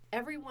this.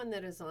 Everyone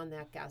that is on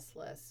that guest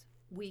list,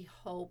 we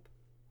hope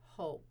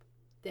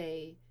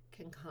they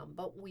can come.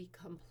 But we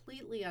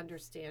completely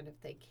understand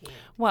if they can't.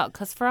 Well,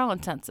 because for all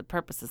intents and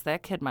purposes,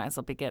 that kid might as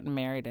well be getting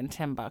married in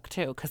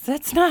Timbuktu, because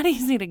it's not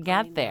easy to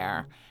get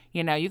there.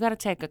 You know, you got to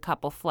take a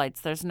couple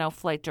flights. There's no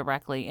flight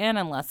directly in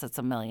unless it's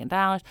 $1 million.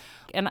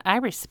 And I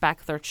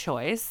respect their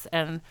choice.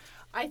 And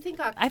I think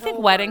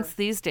weddings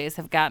these days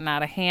have gotten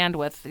out of hand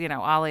with,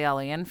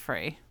 ollie in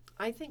free.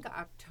 I think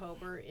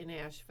October in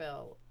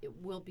Asheville, it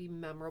will be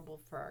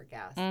memorable for our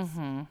guests.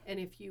 Mm-hmm.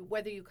 And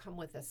whether you come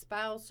with a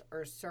spouse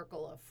or a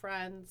circle of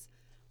friends,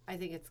 I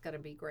think it's going to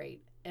be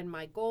great. And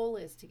my goal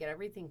is to get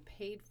everything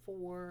paid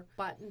for,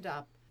 buttoned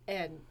up,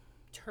 and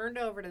turned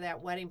over to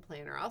that wedding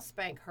planner. I'll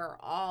spank her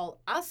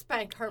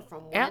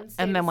from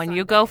Wednesday And then to when Sunday.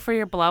 you go for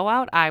your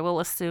blowout, I will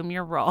assume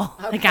your role.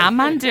 Okay. Like, I'm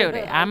on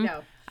duty.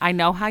 I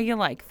know how you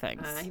like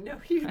things. I know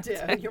you do.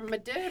 You're my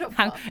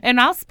dutiful. And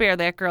I'll spare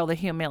that girl the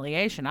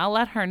humiliation. I'll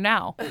let her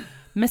know.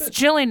 Miss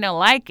Julie no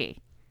likey.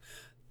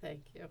 Thank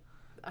you.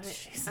 I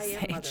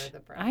am mother of the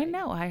bride. I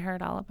know. I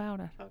heard all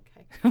about it.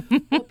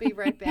 Okay. We'll be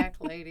right back,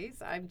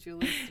 ladies. I'm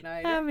Julie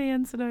Snyder. Abby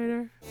and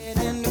Snyder.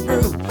 In the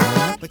groove,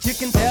 but you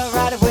can tell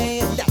right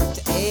away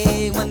left to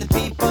A when the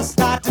people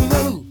start to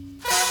move.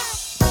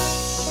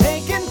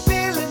 They can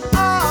feel it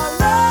all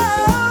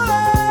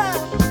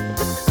over.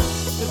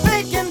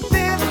 They can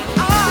feel it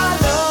all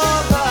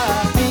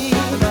over me.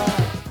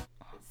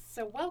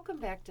 So welcome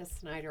back to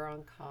Snyder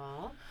on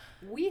Call.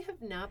 We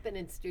have not been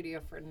in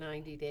studio for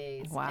 90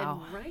 days.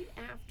 Wow. And right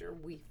after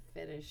we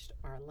finished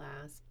our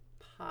last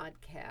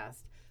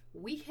podcast,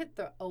 we hit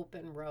the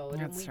open road.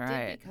 That's and we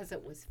right. did because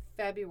it was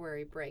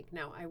February break.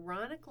 Now,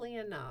 ironically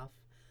enough,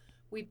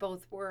 we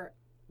both were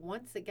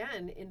once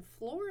again in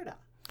Florida.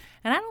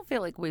 And I don't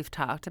feel like we've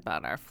talked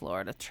about our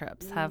Florida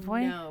trips, have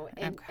we? No,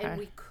 and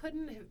we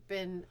couldn't have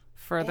been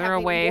further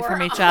having away more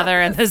from each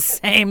other in the opposites.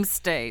 same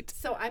state.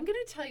 So I'm going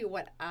to tell you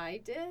what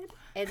I did,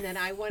 and then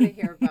I want to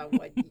hear about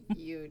what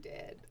you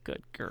did.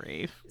 Good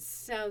grief.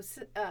 So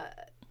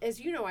as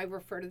you know, I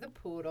refer to the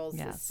poodles,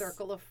 the Yes.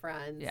 circle of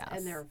friends, Yes.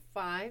 and there are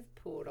 5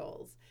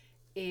 poodles.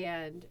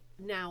 And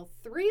now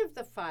 3 of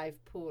the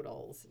 5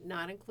 poodles,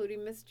 not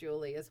including Miss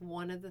Julie, is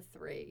one of the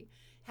 3,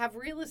 have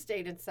real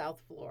estate in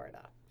South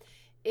Florida.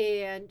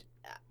 And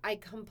I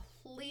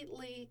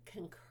completely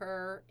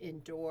concur,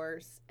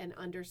 endorse, and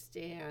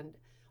understand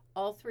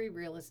all 3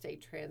 real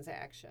estate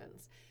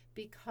transactions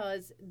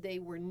because they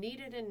were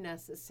needed and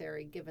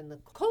necessary given the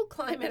cold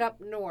climate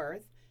up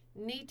north,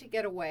 need to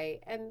get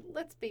away. And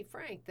let's be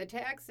frank, the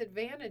tax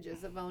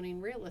advantages of owning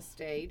real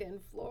estate in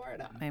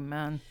Florida.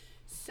 Amen.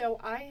 So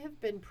I have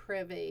been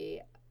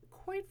privy,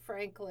 quite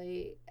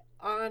frankly,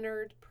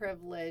 honored,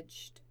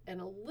 privileged,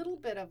 and a little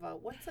bit of a,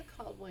 what's it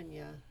called when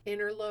you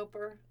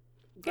interloper?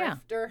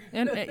 Grifter.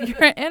 Yeah.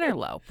 You're an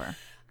interloper.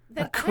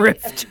 A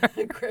grifter.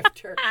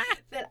 Grifter.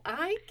 That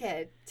I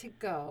get to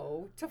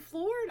go to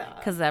Florida.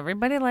 Because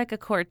everybody like a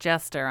court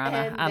jester on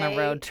a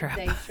road trip.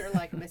 They sure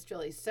like Miss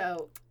Julie.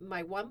 So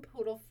my one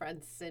poodle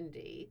friend,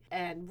 Cindy,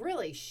 and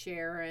really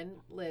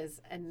Sharon, Liz,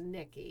 and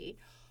Nikki,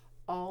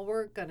 all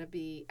were going to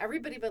be,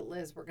 everybody but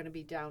Liz, were going to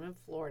be down in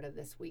Florida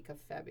this week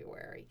of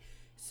February.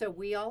 So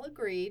we all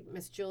agreed,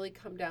 Miss Julie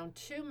come down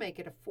to make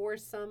it a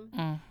foursome,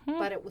 Mm-hmm.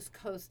 but it was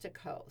coast to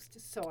coast.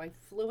 So I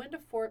flew into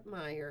Fort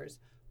Myers,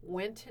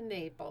 went to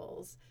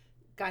Naples,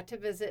 got to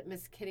visit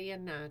Miss Kitty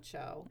and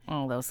Nacho.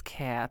 Oh, those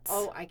cats.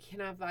 Oh, I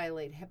cannot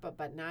violate HIPAA,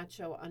 but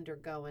Nacho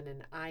undergoing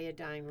an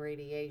iodine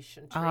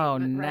radiation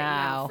treatment right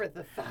now no. for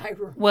the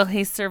thyroid. Will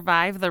he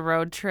survive the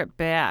road trip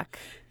back?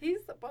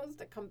 He's supposed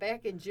to come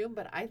back in June,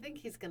 but I think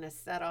he's going to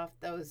set off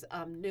those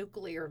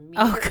nuclear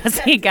meters. Oh, because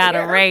he got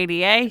a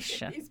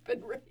radiation. He's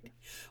been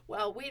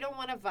Well, we don't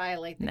want to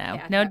violate the No,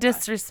 cat no HIPAA.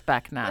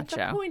 disrespect, But the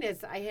Nacho. point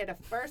is, I had to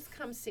first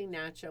come see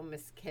Nacho,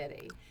 Miss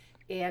Kitty,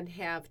 and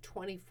have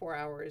 24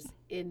 hours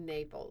in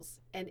Naples.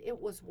 And it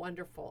was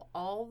wonderful.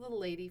 All the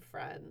lady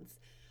friends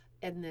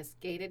in this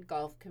gated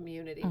golf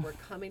community were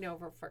coming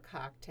over for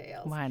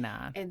cocktails. Why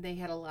not? And they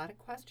had a lot of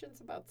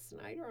questions about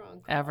Snyder on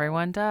call.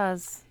 Everyone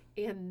does.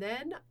 And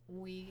then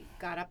we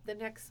got up the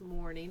next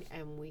morning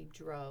and we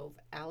drove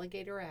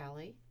Alligator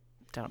Alley.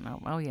 Don't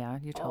know. Oh, yeah.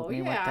 You told me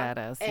yeah, what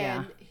that is.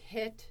 And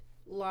hit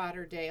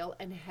Lauderdale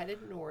and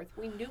headed north.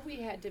 We knew we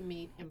had to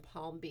meet in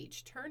Palm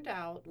Beach. Turned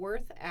out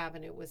Worth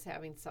Avenue was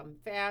having some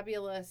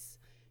fabulous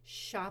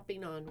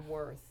shopping on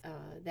Worth.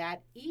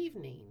 That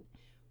evening,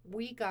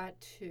 we got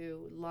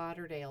to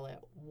Lauderdale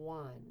at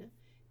 1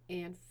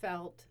 and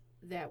felt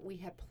that we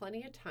had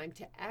plenty of time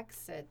to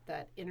exit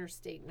that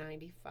Interstate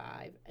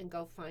 95 and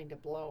go find a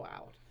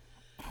blowout.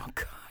 Oh,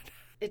 God.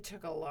 It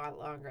took a lot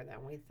longer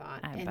than we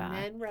thought. I and bet.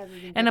 then rather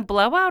than And a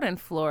blowout in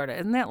Florida,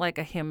 isn't that like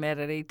a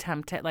humidity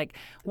like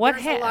what?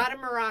 there's a lot of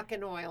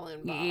Moroccan oil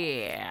involved.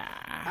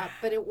 Yeah.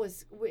 But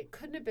it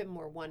couldn't have been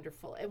more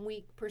wonderful. And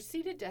we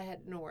proceeded to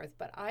head north,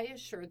 but I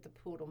assured the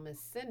poodle, Miss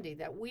Cindy,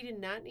 that we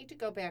did not need to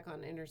go back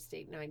on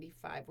Interstate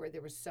 95 where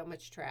there was so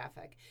much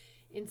traffic.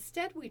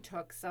 Instead, we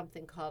took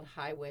something called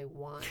Highway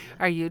 1.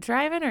 Are you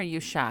driving or are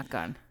you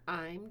shotgun?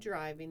 I'm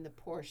driving the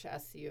Porsche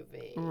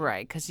SUV.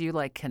 Right, because you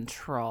like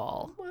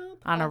control. Well,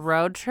 On a plus,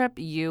 road trip,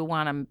 you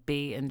want to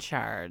be in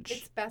charge.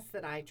 it's best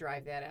that I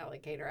drive that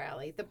Alligator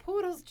Alley. The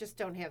poodles just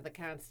don't have the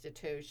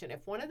constitution.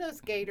 If one of those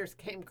gators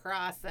came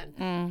crossing,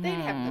 they'd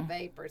have the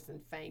vapors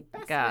and faint.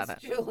 Best Got Miss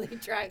it. Julie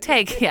drive.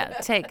 Take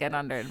it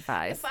under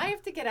advice. If I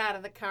have to get out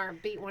of the car and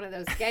beat one of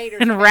those gators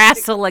And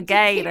wrestle a to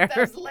gator. keep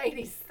those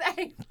ladies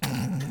safe.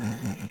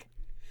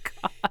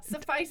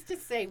 Suffice to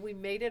say, we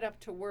made it up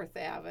to Worth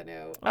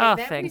Avenue. Oh, And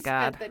then thank we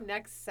spent God. the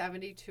next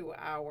 72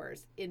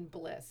 hours in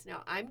bliss.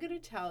 Now, I'm going to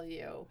tell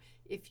you,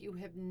 if you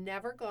have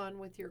never gone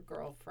with your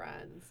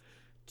girlfriends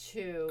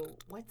to,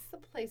 what's the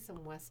place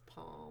in West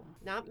Palm?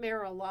 Not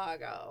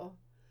Mar-a-Lago.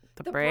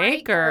 The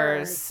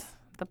breakers.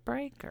 The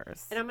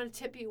breakers. And I'm going to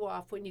tip you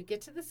off. When you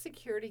get to the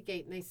security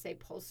gate and they say,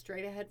 pull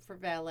straight ahead for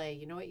valet,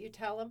 you know what you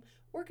tell them?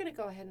 We're going to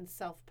go ahead and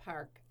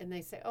self-park. And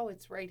they say, oh,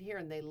 it's right here.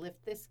 And they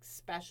lift this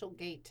special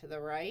gate to the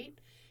right.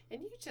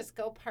 And you just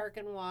go park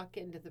and walk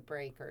into the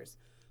breakers.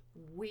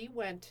 We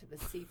went to the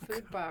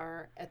seafood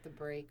bar at the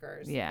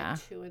breakers Yeah.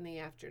 at 2 in the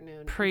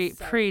afternoon.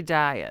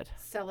 Pre-diet.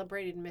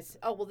 Celebrated Miss...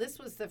 Oh, well, this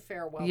was the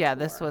farewell Yeah,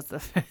 tour. this was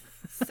the...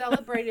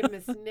 Celebrated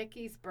Miss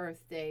Nikki's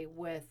birthday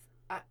with...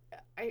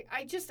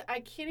 I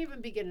can't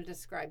even begin to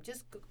describe.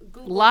 Just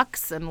Google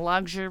Lux and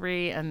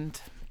luxury and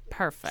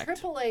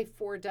perfect. AAA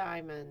 4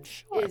 Diamonds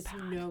Sure, is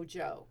Pat. no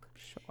joke.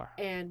 Sure.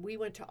 And we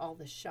went to all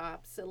the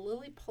shops. The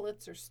Lily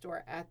Pulitzer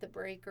store at the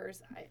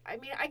breakers. I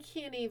mean, I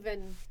can't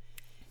even...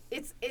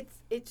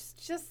 It's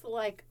just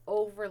like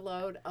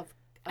overload of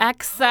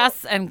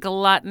Excess and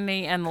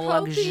gluttony and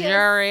copious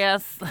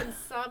luxurious.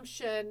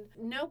 consumption.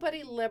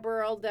 Nobody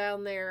liberal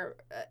down there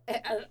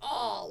at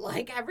all.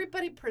 Like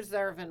everybody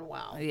preserving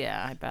well.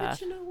 Yeah, I bet.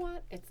 But you know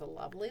what? It's a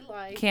lovely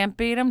life. Can't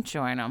beat them,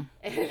 join them.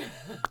 And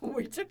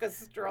we took a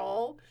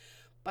stroll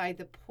by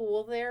the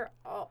pool there.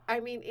 Oh,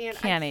 I mean, and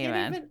Can't I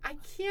can't even. I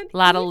can't. A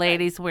lot of even.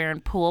 ladies wearing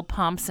pool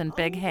pumps and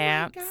big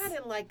hats. Oh my God!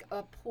 And like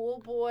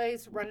pool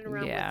boys running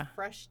around Yeah. with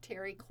fresh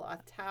terry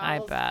cloth I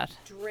towels, bet.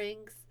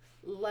 drinks,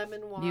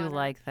 lemon water. You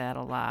like that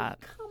a lot.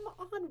 Come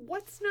on,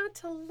 what's not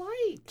to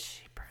like?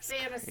 Jeepers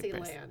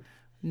Fantasyland. creepers.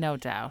 No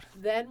doubt.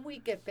 Then we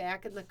get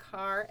back in the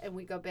car and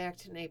we go back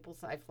to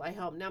Naples. I fly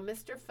home. Now,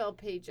 Mr. Phil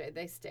PJ,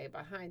 they stay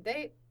behind.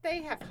 They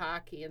have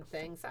hockey and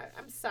things.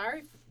 I'm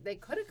sorry. They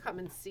could have come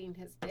and seen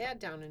his dad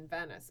down in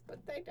Venice,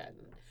 but they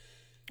didn't.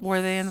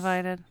 Were they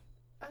invited?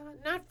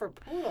 Not for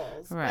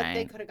poodles, but they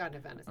Right. could have gone to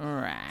Venice.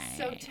 Right.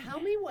 So tell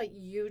me what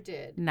you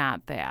did.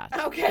 Not that.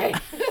 Okay.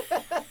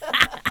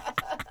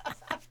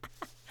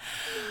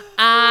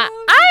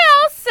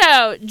 I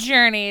also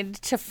journeyed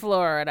to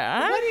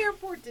Florida. What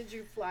airport did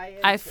you fly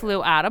into? I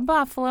flew out of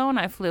Buffalo and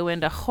I flew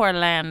into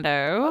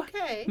Orlando.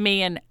 Okay.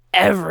 Me and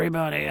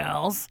everybody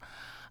else.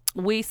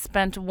 We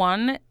spent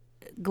one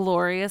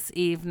glorious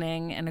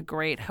evening in a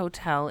great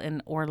hotel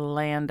in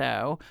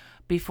Orlando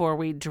before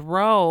we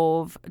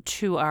drove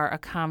to our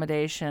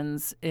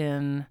accommodations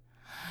in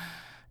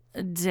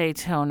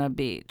Daytona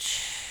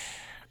Beach.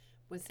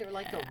 Was there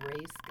like a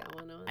race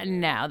going on? there?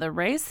 No, the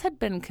race had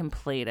been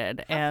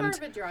completed, How and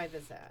far of a drive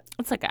is that?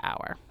 it's like an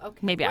hour, Okay.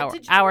 maybe What hour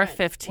did you hour rent?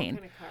 15.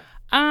 What kind of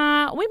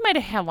We might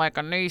have had like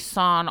a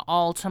Nissan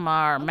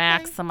Altima or Okay.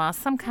 Maxima,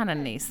 some kind of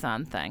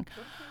Nissan thing.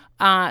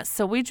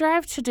 So we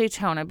drive to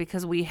Daytona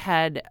because we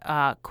had,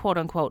 quote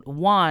unquote,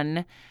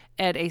 won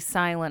at a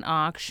silent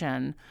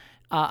auction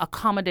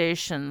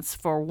accommodations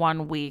for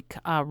 1 week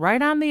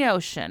right on the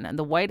ocean and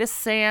the whitest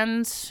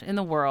sand in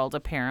the world,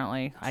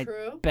 apparently.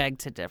 True. I beg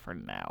to differ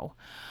now.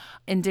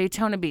 In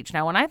Daytona Beach.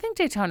 Now, when I think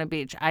Daytona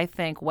Beach, I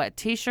think wet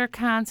t-shirt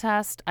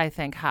contest. I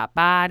think hot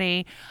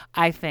body.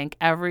 I think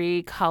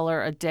every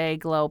color a day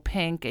glow,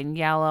 pink and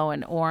yellow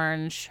and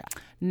orange,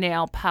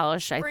 nail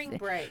polish. Spring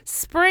break.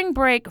 Spring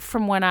break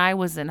from when I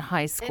was in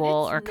high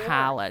school it's or north,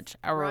 college.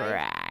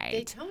 Right?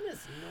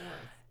 Daytona's north.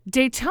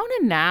 Daytona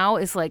now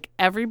is like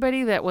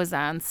everybody that was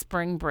on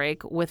spring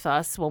break with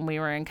us when we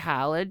were in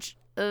college.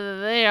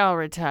 They all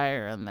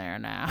retire in there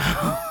now.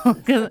 'Cause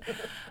a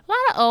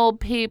lot of old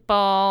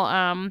people,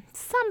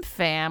 some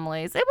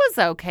families. It was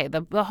okay.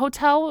 The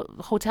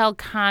hotel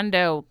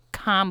condo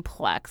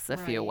complex,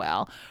 if you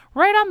will,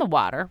 right on the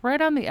water,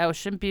 right on the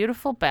ocean,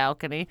 beautiful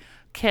balcony,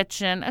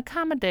 kitchen,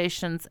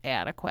 accommodations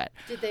adequate.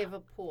 Did they have a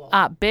pool?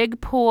 Big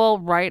pool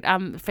right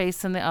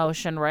facing the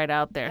ocean, right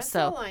out there. That's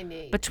so all I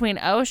need. between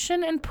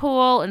ocean and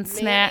pool and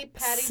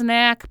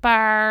snack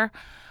bar,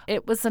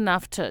 it was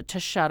enough to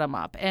shut them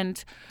up.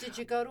 And did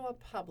you go to a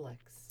Publix?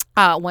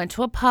 went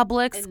to a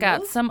Publix, And got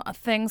those- some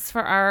things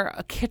for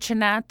our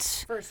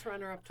kitchenette. First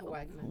runner up to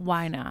Wegmans.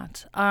 Why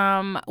not?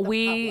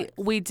 Publix.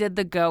 We did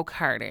the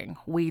go-karting.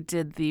 We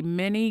did the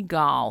mini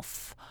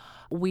golf.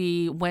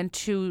 We went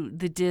to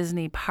the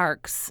Disney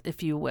parks,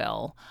 if you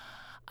will,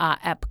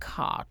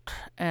 Epcot.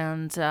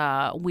 And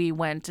we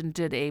went and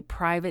did a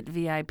private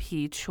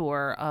VIP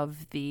tour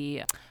of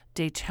the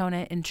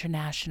Daytona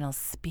International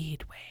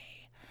Speedway.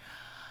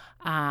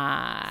 So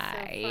far,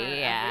 everything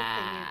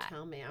you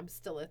tell me, I'm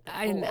still at the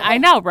pool. I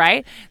know,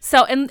 right?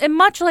 So, and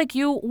much like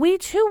you, we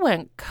too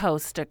went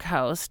coast to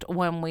coast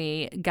when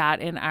we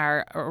got in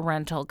our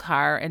rental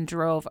car and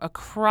drove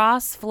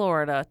across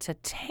Florida to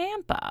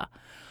Tampa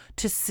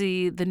to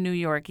see the New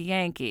York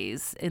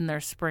Yankees in their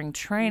spring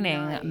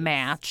training Nice.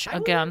 match I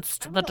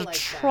against would've the liked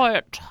that.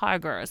 Detroit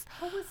Tigers.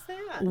 How was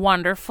that?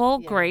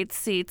 Wonderful, Yeah. great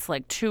seats,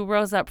 like 2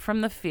 rows up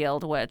from the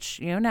field, which,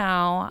 you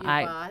know, You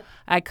bought?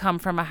 I come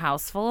from a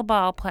house full of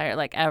ball players.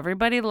 Like,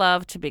 everybody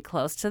loved to be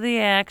close to the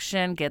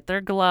action, get their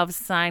gloves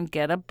signed,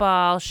 get a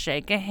ball,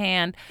 shake a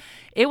hand.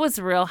 It was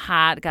real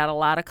hot, got a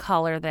lot of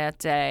color that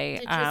day.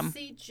 Did you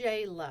see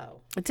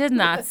J-Lo? Did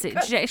not see.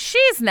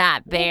 She's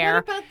not there.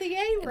 What about the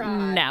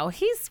A-Rod? No,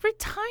 he's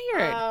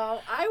retired.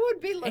 Oh, I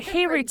would be looking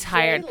He for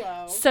retired.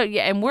 J-Lo. So,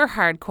 yeah, and we're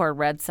hardcore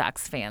Red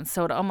Sox fans,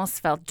 so it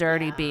almost felt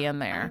dirty Yeah,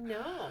 being I there. know.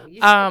 You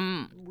should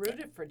have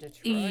rooted for Detroit.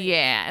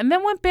 Yeah, and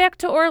then went back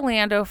to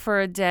Orlando for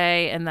a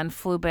day and then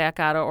flew back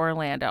out of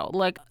Orlando.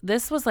 Like,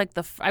 this was like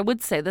I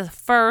would say the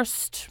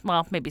first,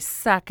 well, maybe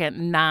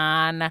second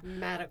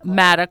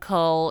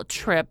non-medical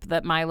trip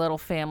that my little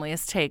family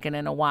has taken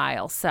in a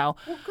while. So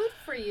Well, good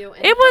for you.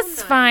 And it how was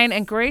nice. fine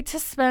and great to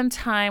spend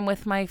time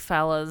with my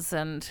fellas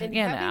and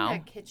you having know.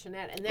 that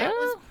kitchenette, and that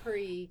was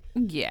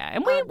Yeah,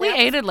 and that we was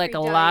ate at like a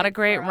lot pre-diet of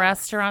great for us.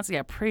 restaurants.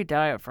 Yeah,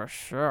 pre-diet for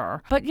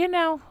sure. But you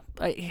know,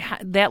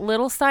 that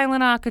little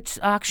silent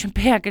auction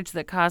package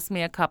that cost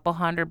me a couple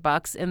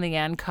 $100 in the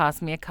end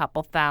cost me a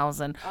couple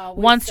thousand.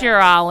 Always Once you're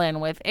does. all in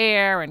with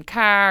air and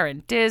car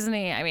and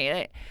Disney, I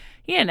mean,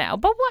 you know.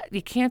 But what,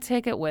 you can't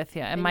take it with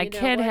you. And my you know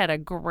kid what? had a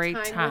great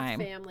Time time.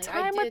 with family. I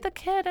Time with did- the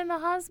kid and the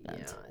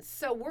husband. Yeah.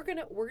 So we're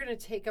gonna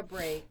take a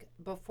break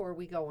before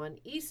we go on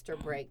Easter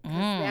break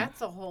because that's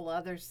a whole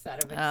other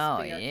set of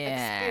Oh,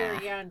 yeah.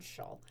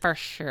 experiential. For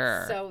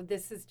sure. So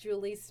this is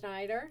Julie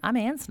Snyder, I'm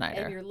Ann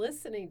Snyder. and you're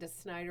listening to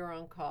Snyder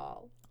on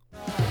Call.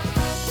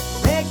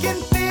 They can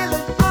feel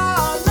it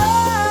all over.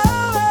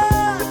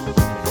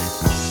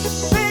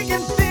 They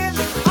can feel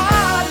it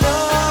all over.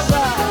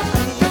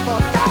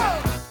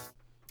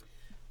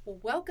 Well,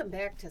 welcome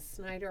back to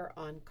Snyder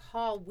on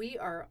Call. We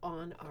are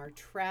on our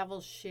travel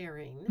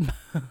sharing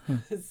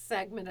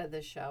segment of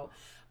the show.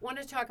 Want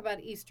to talk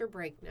about Easter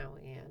break now,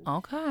 Ann.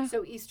 Okay.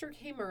 So Easter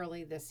came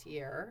early this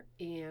year,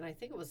 and I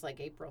think it was like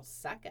April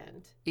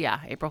 2nd. Yeah,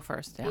 April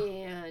 1st. Yeah.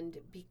 And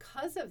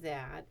because of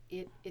that,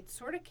 it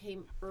sort of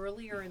came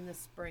earlier in the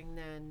spring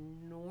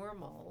than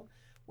normal,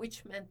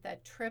 which meant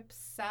that trips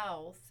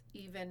south,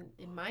 even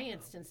in my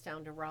instance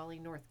down to Raleigh,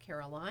 North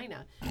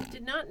Carolina,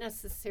 did not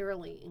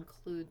necessarily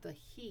include the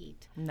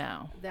heat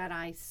No. that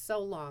I so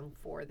long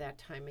for that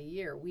time of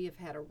year. We have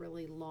had a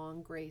really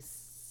long gray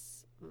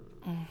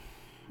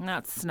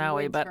Not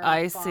snowy, but winter,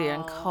 icy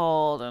and fall.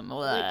 cold and We've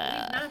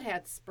bleh. not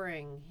had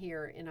spring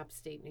here in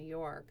upstate New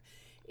York.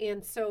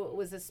 And so it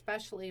was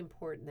especially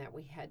important that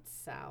we head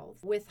south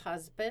with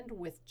husband,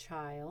 with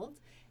child,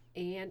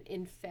 and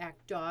in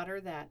fact,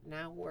 daughter that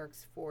now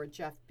works for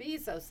Jeff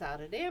Bezos out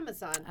at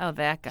Amazon. Oh,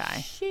 that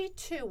guy. She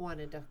too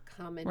wanted to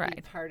come and be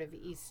Right. part of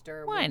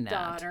Easter Why with not?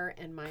 daughter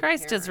and my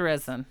Christ parents. is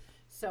risen.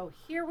 So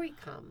here we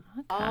come,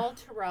 all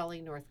to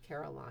Raleigh, North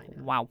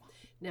Carolina. Wow.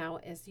 Now,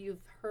 as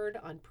you've heard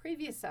on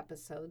previous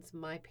episodes,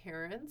 my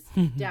parents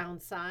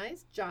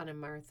downsized, John and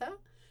Martha,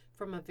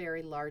 from a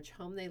very large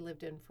home they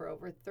lived in for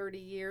over 30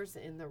 years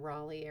in the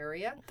Raleigh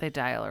area. They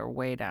dial her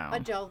way down.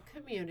 Adult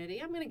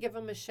community. I'm going to give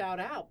them a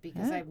shout out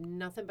because I have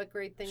nothing but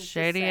great things to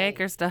say.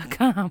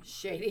 ShadyAcres.com.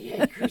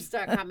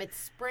 ShadyAcres.com.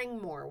 It's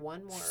Springmore,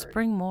 one word.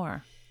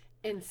 Springmore.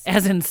 And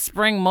As in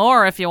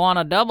Springmore if you want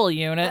a double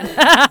unit.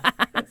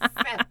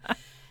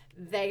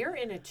 They are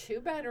in a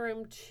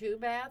 2-bedroom,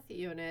 2-bath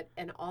unit,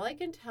 and all I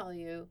can tell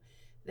you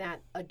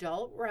that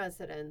adult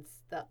residents,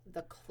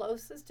 the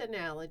closest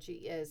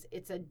analogy is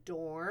it's a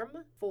dorm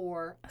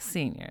for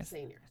seniors.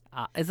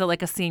 Is it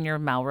like a senior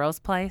Melrose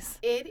Place?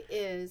 It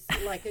is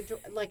like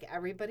like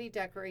everybody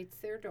decorates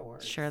their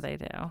doors. Sure they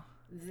do.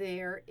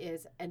 There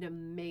is an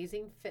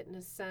amazing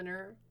fitness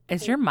center.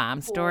 Is your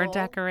mom's door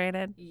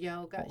decorated?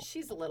 Yoga.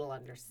 She's a little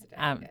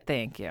understated.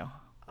 Thank you.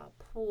 A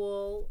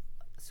pool,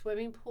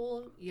 swimming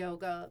pool,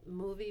 yoga,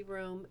 movie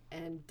room,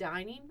 and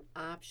dining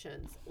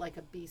options like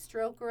a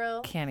bistro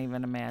grill. Can't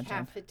even imagine.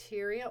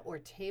 Cafeteria or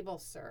table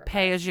service.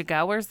 Pay as you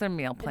go. Where's their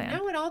meal plan?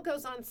 No, it all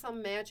goes on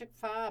some magic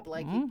fob.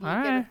 Like you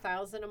get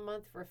 $1,000 a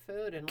month for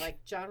food, and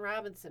like John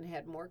Robinson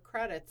had more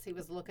credits. He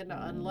was looking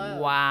to unload.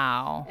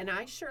 Wow. And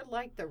I sure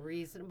like the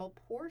reasonable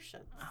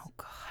portions. Oh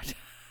God.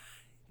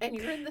 And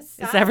you're in the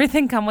South. Does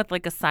everything come with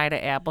like a side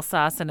of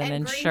applesauce and an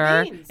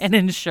Ensure? An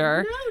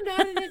Ensure? No,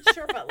 not an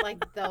Ensure, but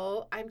like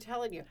though, I'm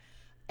telling you,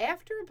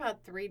 after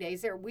about 3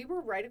 days there, we were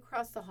right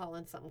across the hall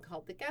in something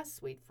called the Guest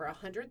Suite. For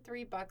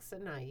 $103 a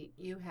night,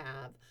 you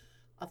have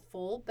a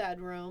full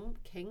bedroom,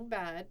 king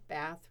bed,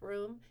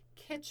 bathroom,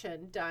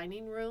 kitchen,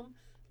 dining room,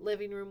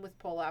 living room with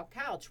pull-out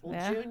couch. Well,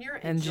 yeah. Junior,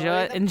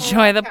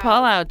 enjoy the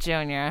pull-out,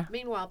 Junior.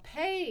 Meanwhile,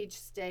 Paige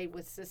stayed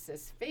with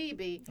Sis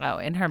Phoebe. Oh,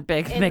 in her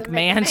big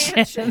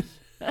McMansion.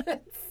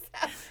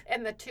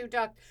 And the 2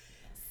 dogs.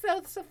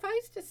 So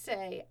suffice to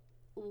say,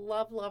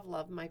 love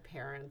my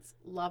parents.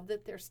 Love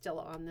that they're still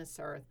on this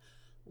earth.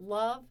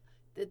 Love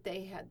that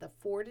they had the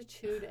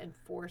fortitude and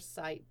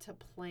foresight to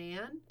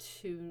plan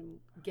to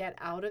get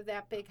out of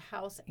that big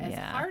house as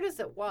hard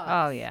as it was.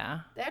 Oh,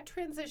 yeah. That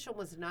transition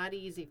was not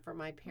easy for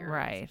my parents.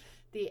 Right.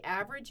 The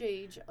average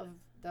age of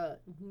the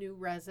new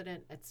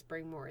resident at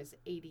Springmore is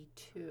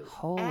 82.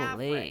 Holy,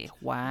 average.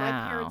 Wow.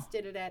 My parents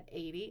did it at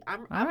 80.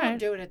 I'm going to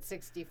do it at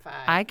 65.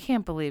 I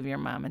can't believe your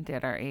mom and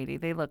dad are 80.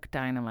 They look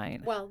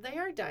dynamite. Well, they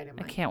are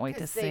dynamite. I can't wait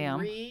to see them.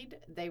 They read,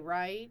 they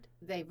write,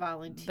 they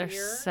volunteer.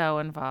 They're so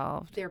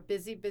involved. They're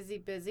busy.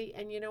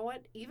 And you know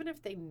what? Even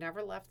if they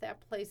never left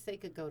that place, they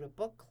could go to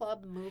book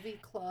club, movie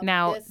club.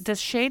 Now,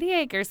 does Shady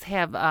Acres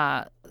have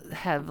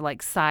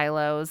like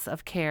silos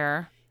of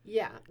care?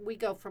 Yeah, we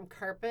go from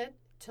carpet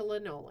to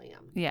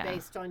linoleum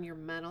based on your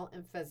mental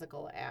and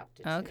physical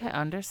aptitude. Okay,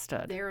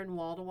 understood. They're in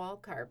wall-to-wall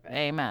carpet.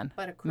 Amen.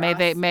 But may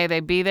they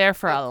be there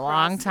for a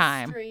long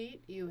time. Across the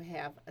street, you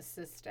have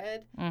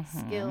assisted,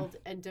 skilled,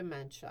 and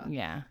dementia.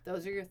 Yeah.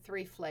 Those are your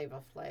 3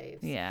 Flava Flaves.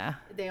 Yeah.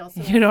 They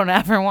also you don't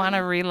ever want to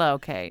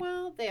relocate.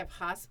 Well, they have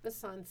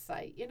hospice on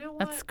site. You know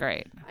what? That's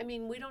great. I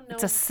mean, we don't know.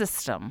 It's a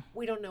system.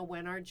 We don't know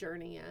when our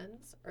journey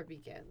ends or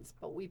begins,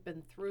 but we've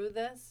been through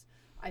this.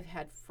 I've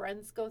had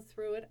friends go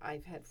through it.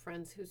 I've had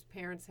friends whose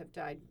parents have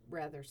died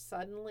rather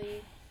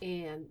suddenly,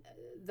 and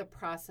the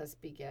process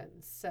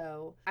begins.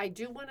 So I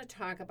do want to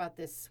talk about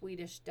this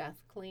Swedish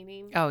death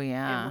cleaning. Oh,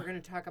 yeah. And we're going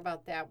to talk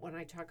about that when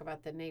I talk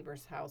about the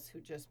neighbor's house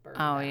who just burned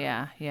out. Oh,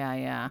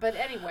 yeah. But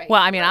anyway.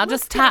 Well, I mean, I'll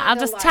just top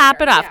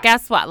it off. Yeah.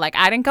 Guess what? Like,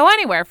 I didn't go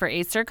anywhere for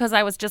Easter because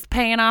I was just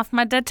paying off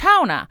my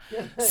Daytona.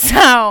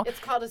 So it's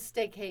called a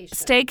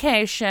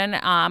staycation.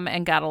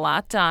 And got a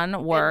lot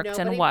done, worked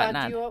and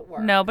whatnot. Bugged you at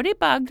work. Nobody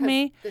bugged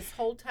me. This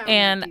whole town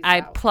and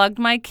I out. plugged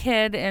my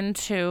kid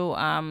into,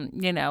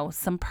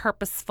 some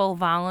purposeful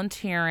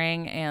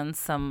volunteering and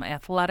some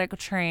athletic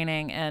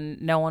training,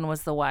 and no one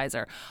was the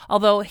wiser.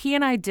 Although he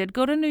and I did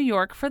go to New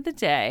York for the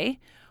day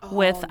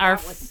with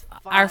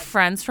our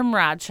friends from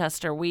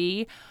Rochester.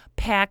 We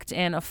packed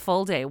in a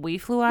full day. We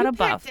flew out of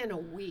Buffalo. Packed in a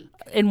week.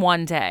 In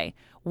one day.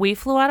 We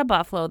flew out of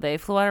Buffalo. They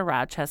flew out of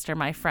Rochester,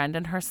 my friend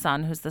and her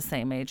son, who's the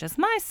same age as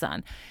my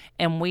son.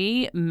 And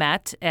we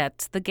met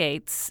at the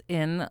gates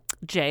in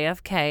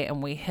JFK,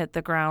 and we hit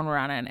the ground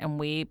running. And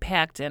we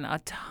packed in a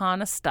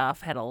ton of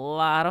stuff, had a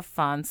lot of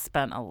fun,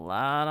 spent a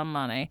lot of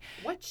money.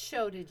 What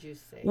show did you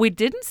see? We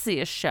didn't see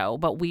a show,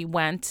 but we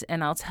went,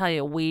 and I'll tell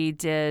you, we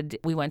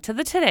went to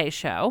the Today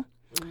Show.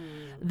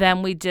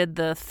 Then we did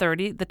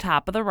the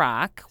Top of the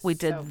Rock. We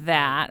did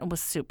that. It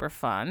was super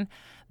fun.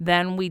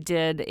 Then we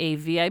did a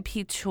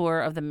VIP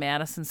tour of the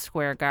Madison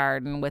Square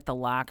Garden with the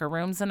locker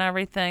rooms and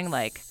everything.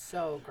 Like,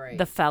 so great.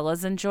 The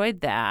fellas enjoyed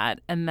that.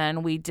 And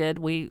then we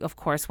of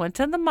course, went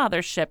to the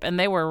mothership, and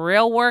they were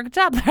real worked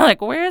up. They're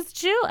like, "Where's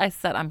Julie?" I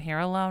said, "I'm here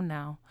alone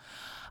now."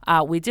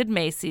 We did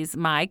Macy's.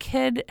 My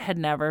kid had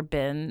never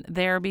been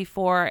there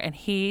before, and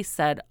he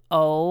said,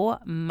 "Oh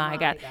my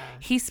God."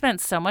 He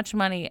spent so much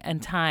money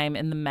and time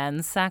in the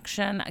men's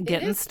section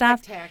getting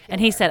stuff.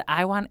 And he said,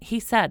 I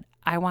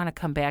want to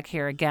come back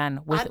here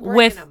again with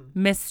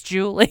Miss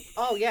Julie.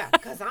 Oh, yeah,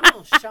 because I'm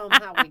going to show them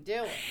how we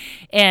do it.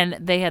 And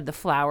they had the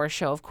flower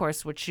show, of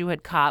course, which you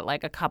had caught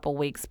like a couple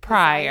weeks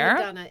prior.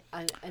 I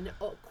had done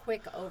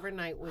quick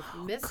overnight with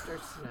Mr.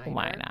 Snyder.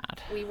 Why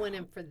not? We went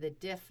in for the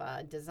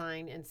DIFA,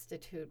 Design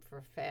Institute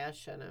for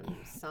Fashion and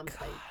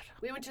something.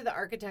 We went to the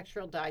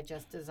Architectural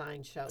Digest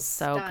design show.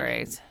 So Stunning.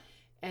 great.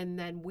 And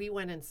then we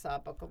went and saw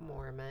Book of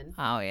Mormon.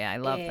 Oh, yeah, I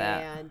love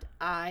that. And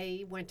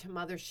I went to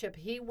Mothership.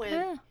 He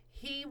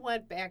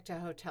went back to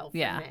Hotel for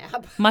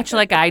nap. Much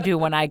like I do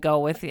when I go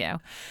with you.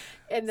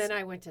 And then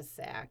I went to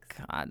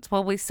Saks. God.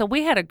 Well,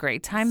 we had a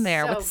great time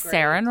there with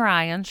Sarah and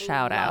Ryan.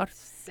 Shout out.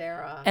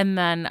 Sarah. And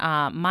then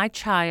my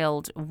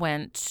child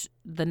went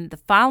the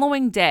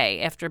following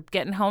day after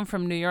getting home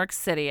from New York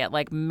City at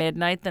like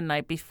midnight the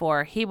night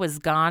before. He was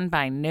gone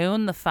by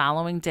noon the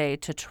following day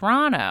to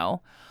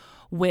Toronto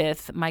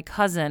with my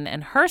cousin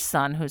and her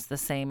son, who's the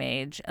same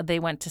age. They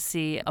went to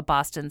see a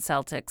Boston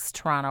Celtics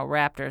Toronto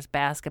Raptors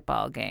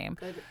basketball game.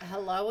 Good.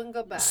 Hello and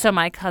goodbye. So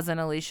my cousin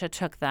Alicia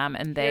took them,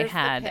 and they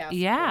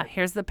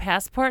here's the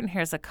passport, and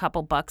here's a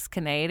couple bucks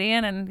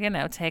Canadian,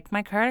 and take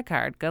my credit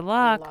card. Good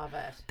luck. Love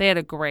it. They had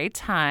a great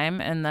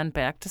time, and then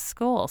back to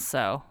school.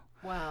 So.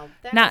 Wow.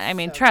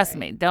 Trust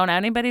me. Don't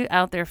anybody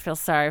out there feel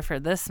sorry for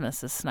this,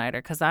 Mrs.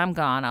 Snyder, because I'm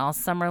gone all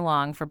summer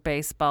long for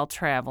baseball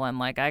traveling.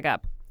 Like, I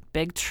got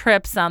big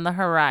trips on the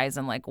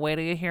horizon. Like, wait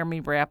till you hear me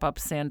wrap up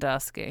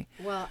Sandusky.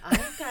 Well,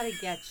 I've got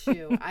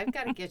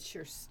to get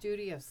your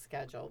studio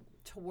schedule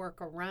to work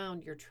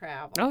around your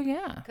travel. Oh,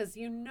 yeah. Because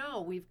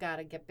we've got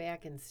to get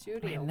back in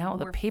studio. I know.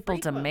 The people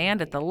frequently.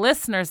 demand it. The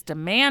listeners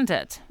demand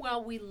it.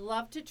 Well, we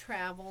love to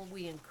travel.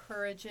 We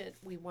encourage it.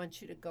 We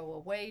want you to go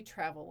away,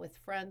 travel with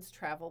friends,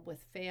 travel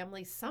with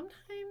family.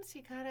 Sometimes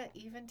you got to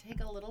even take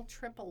a little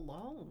trip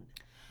alone.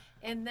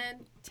 And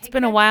then it's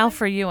been a while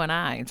for you and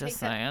I, just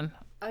saying.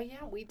 Oh,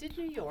 yeah, we did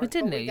New York. We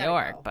did New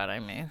York, but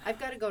I mean. I've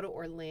got to go to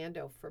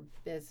Orlando for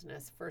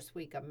business first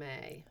week of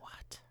May.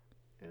 What?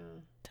 Yeah.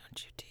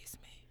 Don't you tease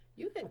me.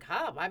 You can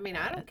come. I mean,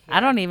 I don't care.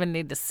 I don't even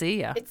need to see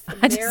you.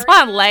 I just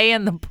want to lay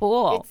in the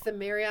pool. It's the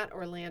Marriott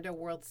Orlando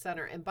World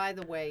Center. And by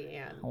the way,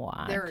 Ann,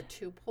 what? There are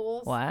two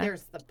pools. What?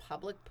 There's the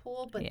public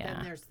pool, but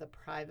then there's the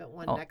private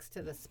one next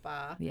to the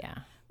spa. Yeah.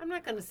 I'm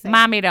not going to say.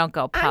 Mommy, don't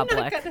go public.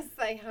 I'm not going to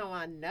say how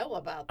I know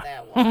about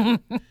that one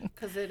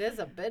because it is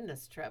a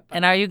business trip.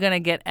 And are you going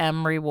to get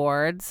M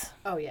rewards?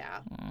 Oh,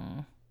 yeah.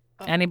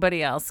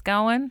 Anybody else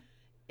going?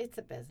 It's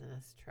a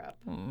business trip.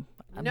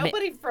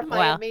 Nobody from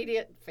my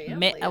immediate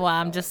family.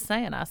 I'm just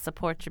saying, I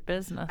support your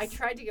business. I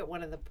tried to get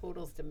one of the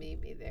poodles to meet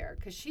me there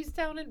because she's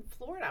down in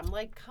Florida. I'm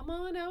like, come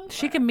on over.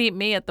 She can meet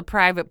me at the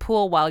private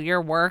pool while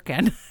you're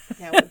working.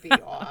 That would be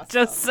awesome.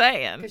 Just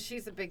saying. Because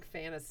she's a big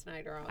fan of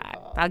Snyder on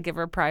Call. I'll give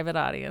her a private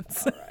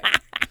audience. All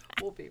right.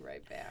 We'll be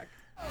right back.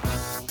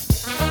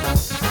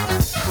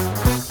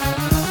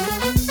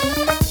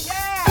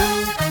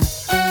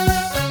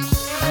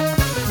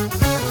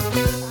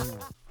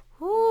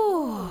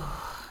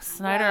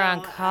 Snyder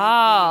on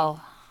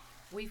Call.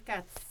 We've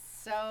got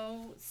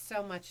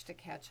so much to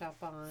catch up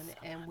on,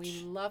 and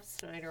we love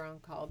Snyder on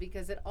Call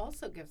because it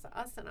also gives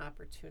us an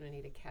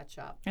opportunity to catch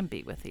up and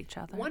be with each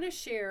other. I want to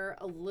share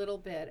a little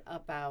bit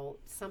about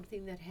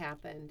something that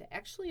happened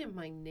actually in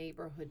my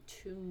neighborhood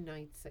 2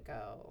 nights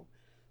ago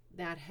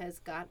that has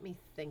got me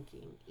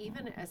thinking,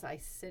 even as I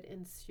sit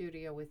in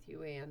studio with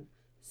you, Ann,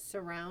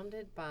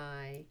 surrounded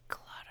by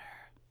clutter.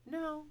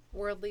 No,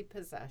 worldly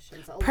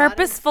possessions.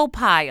 Purposeful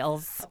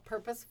piles.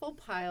 Purposeful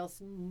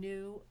piles,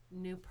 new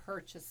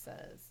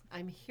purchases.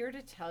 I'm here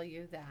to tell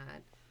you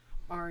that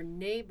our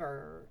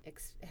neighbor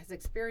has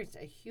experienced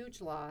a huge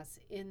loss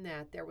in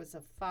that there was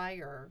a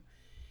fire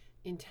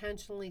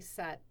intentionally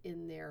set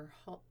in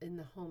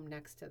the home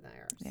next to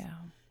theirs. Yeah.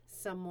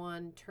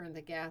 Someone turned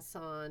the gas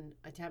on,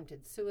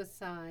 attempted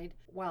suicide.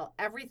 Well,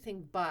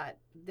 everything but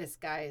this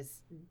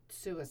guy's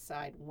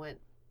suicide went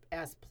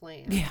as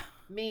planned. Yeah.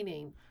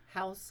 Meaning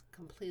house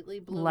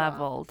completely blew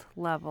up.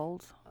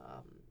 Leveled.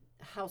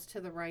 House to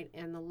the right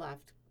and the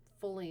left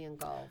fully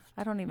engulfed.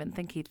 I don't even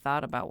think he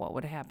thought about what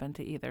would happen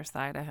to either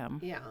side of him.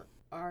 Yeah.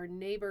 Our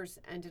neighbors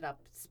ended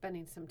up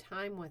spending some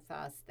time with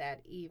us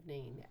that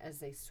evening as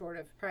they sort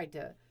of tried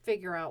to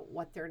figure out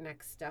what their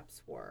next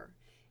steps were.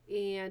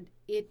 And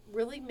it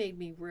really made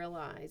me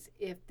realize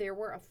if there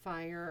were a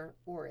fire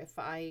or if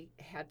I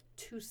had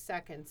 2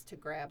 seconds to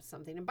grab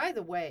something. And by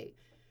the way,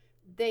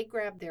 they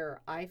grabbed their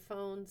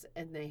iPhones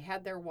and they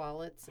had their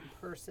wallets and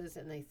purses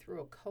and they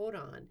threw a coat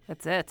on.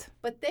 That's it.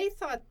 But they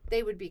thought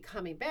they would be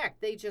coming back.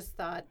 They just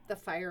thought the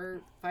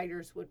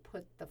firefighters would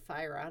put the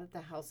fire out at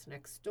the house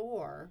next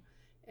door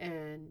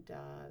and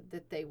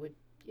that they would,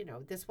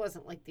 this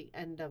wasn't like the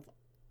end of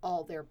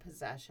all their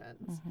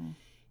possessions. Mm-hmm.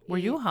 Were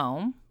you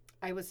home?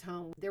 I was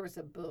home. There was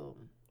a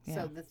boom. Yeah.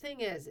 So the thing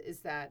is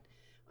that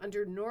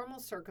under normal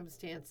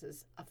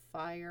circumstances, a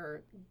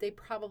fire, they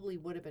probably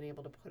would have been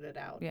able to put it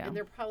out. Yeah. And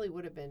there probably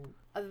would have been,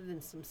 other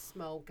than some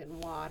smoke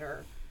and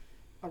water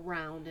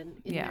around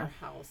and in their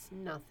house,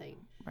 nothing.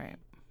 Right.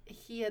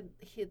 He had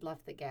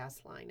left the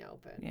gas line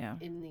open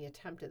in the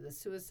attempt of the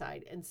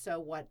suicide. And so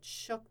what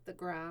shook the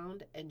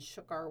ground and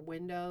shook our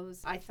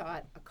windows, I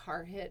thought a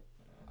car hit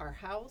our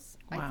house.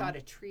 Wow. I thought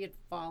a tree had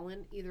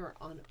fallen either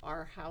on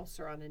our house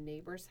or on a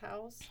neighbor's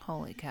house.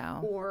 Holy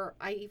cow. Or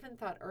I even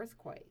thought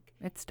earthquake.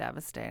 It's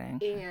devastating.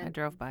 And I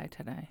drove by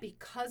today.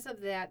 because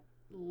of that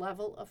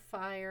level of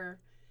fire,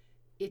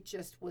 it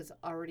just was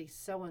already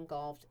so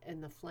engulfed,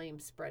 and the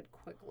flames spread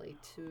quickly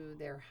to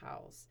their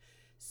house.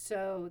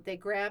 So they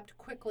grabbed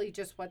quickly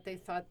just what they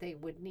thought they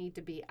would need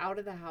to be out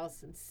of the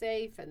house and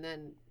safe, and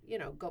then,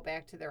 go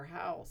back to their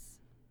house.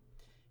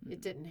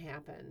 It didn't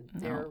happen. No.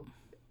 Their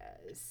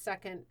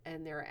second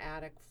and their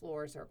attic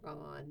floors are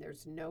gone.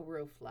 There's no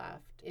roof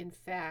left. In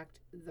fact,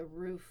 the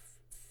roof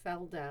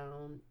fell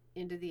down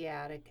into the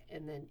attic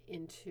and then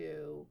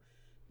into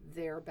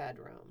their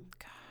bedroom.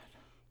 God.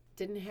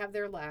 Didn't have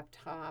their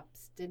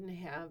laptops, didn't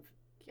have,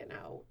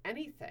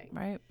 anything.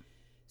 Right.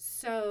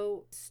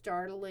 So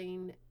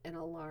startling and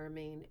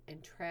alarming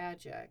and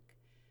tragic.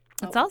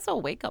 It's also a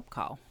wake-up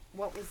call.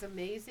 What was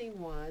amazing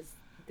was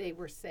they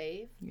were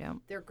safe. Yeah.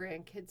 Their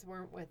grandkids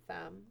weren't with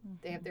them.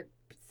 They have their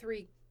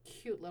 3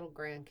 cute little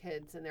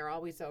grandkids, and they're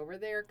always over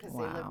there because they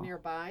live Wow.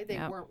 nearby. They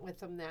Yep. weren't with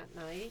them that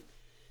night.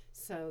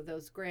 So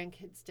those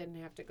grandkids didn't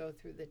have to go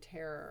through the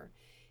terror.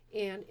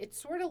 And it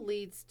sort of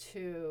leads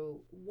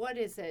to, what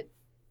is it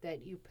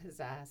that you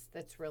possess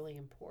that's really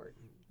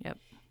important? Yep.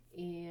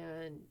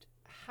 And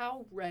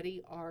how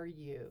ready are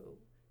you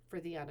for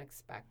the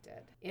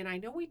unexpected? And I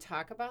know we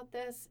talk about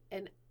this,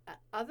 and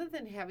other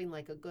than having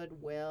like a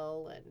good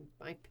will and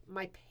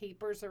my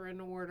papers are in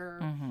order,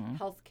 Mm-hmm.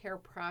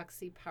 healthcare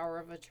proxy, power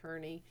of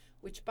attorney,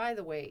 which, by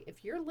the way,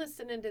 if you're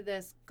listening to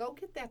this, go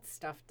get that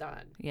stuff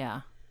done.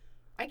 Yeah.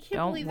 I can't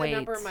Don't believe wait. the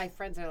number of my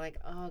friends are like,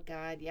 oh,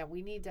 God, yeah,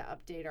 we need to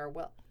update our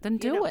will. Then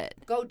do it.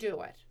 Go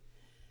do it.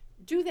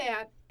 Do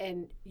that,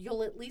 and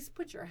you'll at least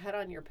put your head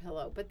on your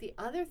pillow. But the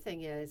other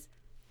thing is,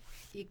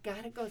 you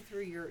got to go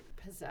through your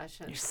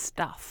possessions. Your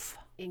stuff.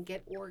 And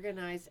get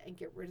organized and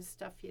get rid of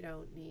stuff you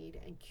don't need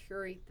and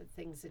curate the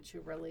things that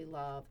you really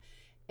love.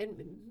 And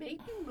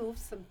maybe move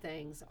some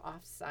things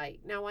off site.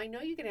 Now, I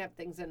know you can have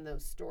things in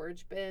those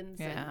storage bins.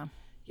 Yeah. And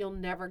you'll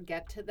never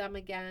get to them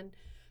again.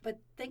 But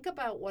think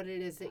about what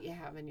it is that you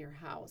have in your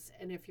house.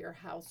 And if your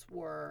house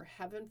were,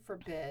 heaven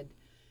forbid,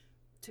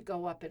 to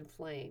go up in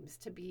flames,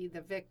 to be the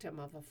victim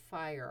of a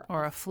fire.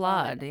 Or a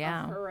flood, a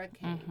yeah.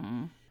 hurricane.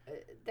 Mm-hmm.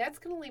 That's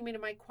going to lead me to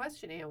my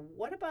question, Ann.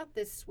 What about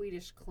this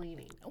Swedish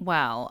cleaning?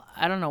 Well,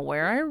 I don't know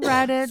where I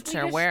read it or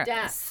Swedish where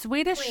death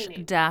Swedish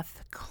cleaning.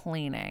 death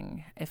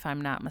cleaning, if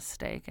I'm not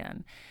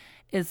mistaken,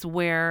 is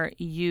where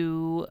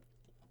you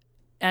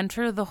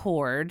enter the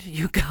hoard.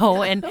 You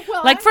go and,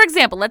 Well, like, for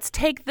example, let's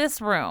take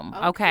this room,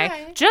 okay?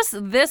 Okay. Just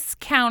this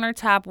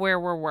countertop where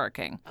we're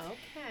working.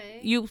 Okay.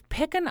 You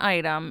pick an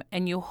item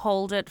and you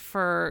hold it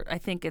for, I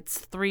think it's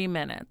 3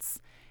 minutes.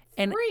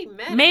 And 3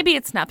 minutes? maybe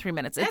it's not 3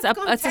 minutes. That's It's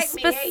gonna a take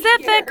me 8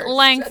 specific years,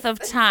 length just of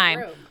this time.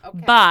 room.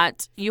 Okay.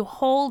 But you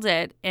hold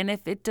it, and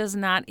if it does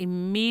not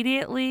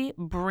immediately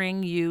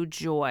bring you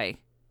joy,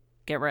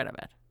 get rid of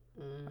it.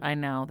 I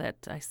know that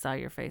I saw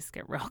your face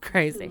get real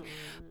crazy.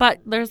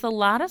 But there's a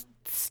lot of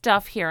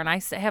stuff here, and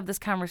I have this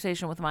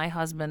conversation with my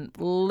husband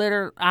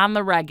on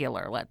the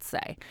regular, let's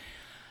say.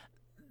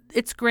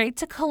 It's great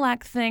to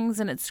collect things,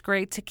 and it's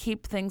great to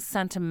keep things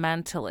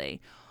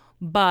sentimentally.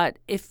 But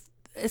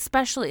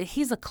especially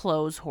he's a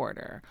clothes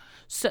hoarder,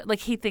 so like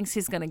he thinks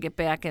he's going to get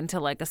back into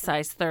like a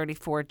size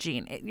 34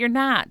 jean. You're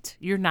not.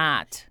 And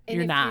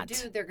if not. you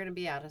do, they're going to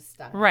be out of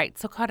style. Right.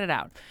 So cut it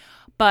out.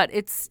 But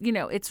it's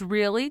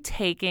really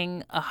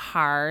taking a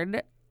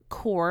hard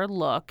core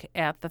look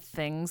at the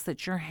things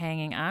that you're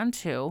hanging on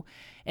to.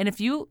 And if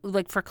you,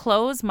 like for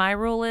clothes, my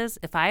rule is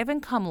if I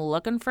haven't come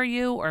looking for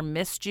you or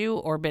missed you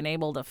or been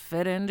able to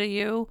fit into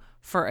you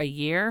for a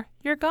year,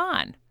 you're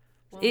gone.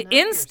 Well,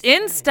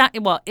 In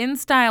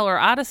style or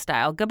out of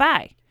style,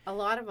 goodbye. A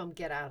lot of them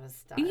get out of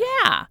style.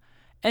 Yeah.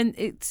 And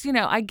it's,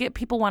 I get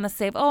people want to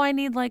save, I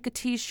need like a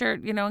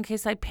T-shirt, in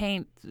case I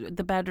paint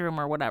the bedroom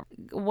or whatever.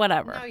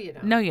 No, you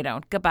don't. No, you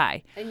don't.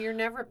 Goodbye. And you're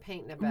never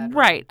painting a bedroom.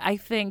 Right. I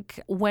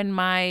think when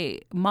my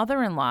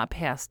mother-in-law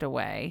passed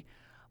away,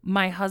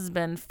 my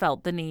husband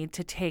felt the need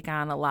to take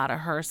on a lot of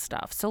her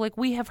stuff. So, like,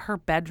 we have her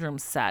bedroom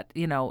set,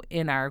 in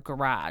our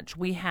garage.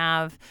 We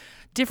have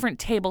different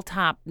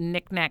tabletop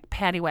knick-knack,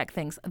 paddywhack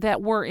things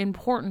that were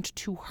important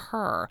to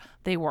her.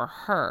 They were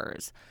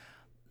hers.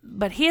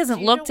 But he hasn't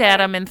Do you know looked what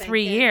at I'm them in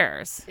 3 thinking?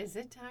 years. Is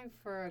it time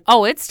for a...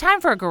 Oh, it's time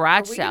for a Are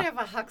garage we sale. going to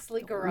have a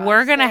Huxley garage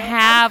We're gonna sale?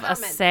 have I'm a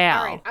coming. sale.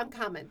 All right, I'm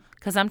coming.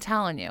 Because I'm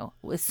telling you,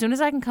 as soon as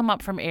I can come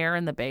up from air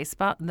in the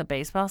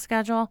baseball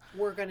schedule,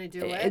 We're going to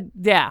do it?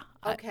 yeah.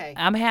 Okay.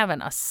 I'm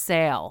having a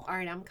sale. All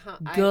right, I'm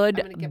gonna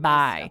get my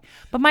Goodbye.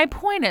 stuff. But my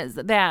point is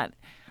that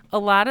a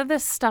lot of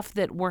this stuff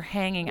that we're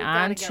hanging We've gotta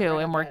on get to rid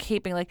and of we're it.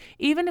 keeping, like,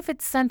 even if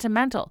it's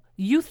sentimental,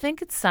 you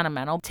think it's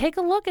sentimental, take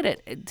a look at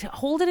it.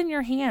 Hold it in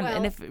your hand. Well-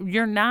 and if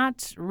you're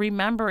not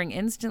remembering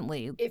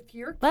instantly, If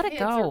your Let it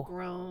kids go. are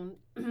grown,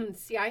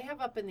 see, I have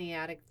up in the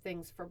attic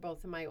things for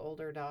both of my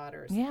older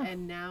daughters. Yeah.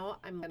 And now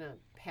I'm going to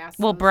pass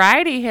well, those.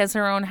 Bridie has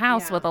her own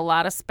house Yeah. with a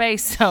lot of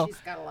space, so She's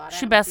got a lot of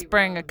she best empty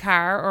bring a rooms.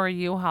 car or a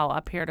U-Haul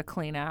up here to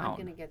clean I'm out.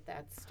 going to get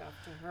that stuff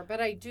to her.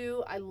 But I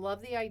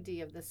love the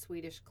idea of the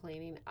Swedish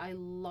cleaning. I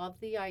love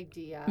the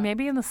idea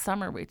Maybe in the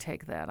summer we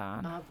take that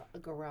on. of a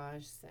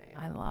garage sale.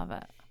 I love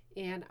it.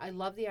 And I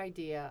love the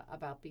idea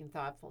about being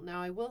thoughtful.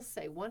 Now, I will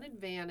say one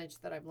advantage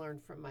that I've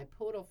learned from my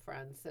poodle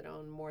friends that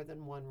own more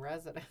than one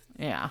residence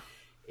Yeah.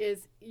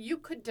 is you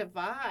could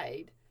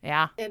divide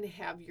Yeah. and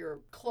have your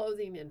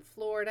clothing in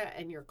Florida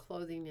and your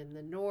clothing in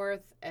the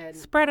north, and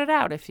Spread it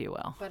out, if you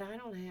will. but I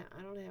don't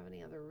have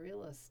any other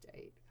real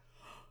estate.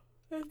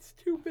 That's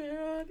too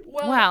bad.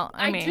 Well, Well,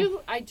 I mean-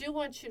 I do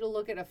want you to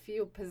look at a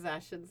few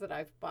possessions that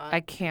I've bought.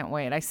 I can't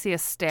wait. I see a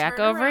stack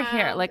Turn over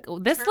here. around. Like,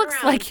 this Turn looks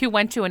around. like you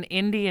went to an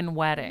Indian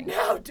wedding.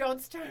 No, don't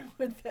start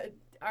with the.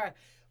 All right,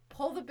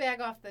 pull the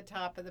bag off the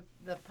top of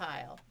the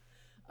pile.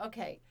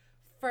 Okay,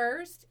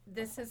 first,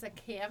 this is a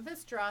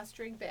canvas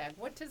drawstring bag.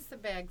 What does the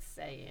bag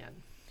say,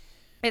 Ann?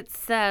 It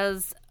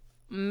says,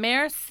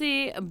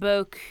 Merci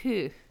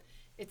beaucoup.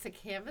 It's a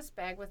canvas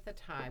bag with a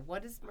tie.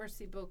 What is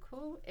Merci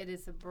Beaucoup? It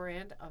is a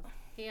brand of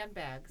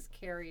handbags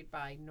carried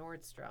by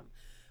Nordstrom.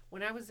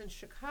 When I was in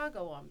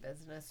Chicago on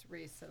business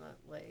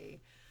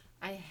recently,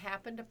 I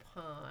happened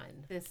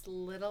upon this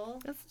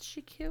little Isn't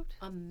she cute?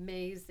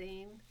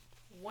 amazing,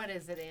 what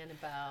is it,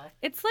 Annabelle?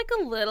 It's like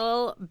a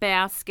little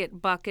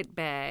bucket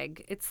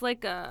bag. It's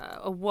like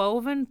a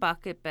woven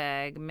bucket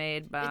bag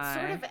made by... It's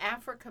sort of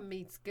Africa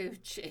meets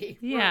Gucci.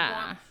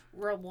 Yeah.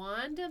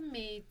 Rwanda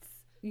meets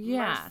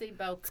Yeah. Merci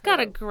Beaucoup. It's got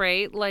a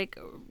great, like,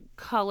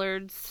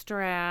 colored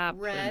strap.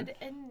 red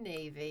and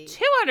navy.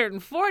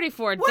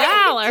 $244. Wait,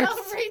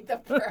 don't read the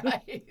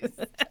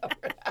price.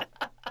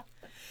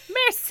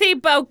 Merci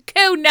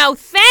beaucoup. No,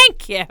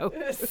 thank you.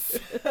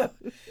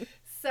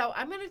 So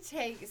I'm going to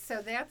take,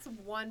 so that's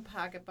one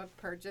pocketbook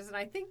purchase. And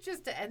I think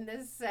just to end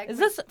this segment. Is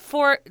this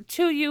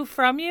to you,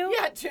 from you?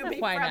 Yeah, to me,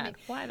 Why from not? me.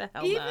 Why the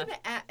hell Even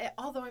not?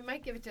 although I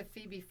might give it to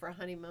Phoebe for a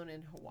honeymoon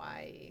in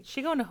Hawaii.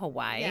 She going to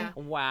Hawaii? Yeah.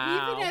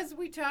 Wow. Even as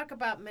we talk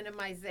about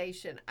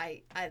minimization,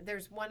 I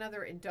there's one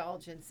other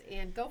indulgence,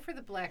 and go for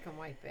the black and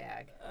white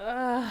bag.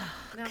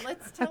 Now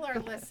let's tell our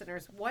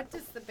listeners, what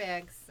does the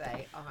bag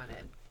say on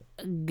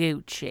it?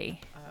 Gucci.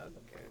 Oh,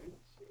 Gucci.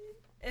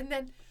 And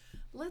then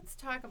let's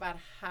talk about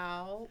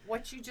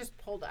what you just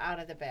pulled out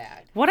of the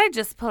bag. What I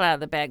just pulled out of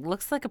the bag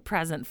looks like a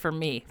present for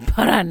me,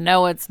 but I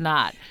know it's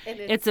not. And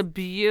It's a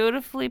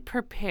beautifully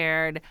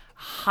prepared,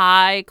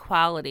 high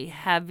quality,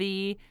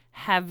 heavy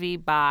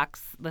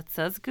box that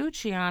says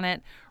Gucci on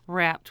it,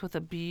 wrapped with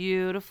a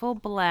beautiful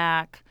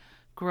black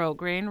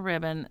grosgrain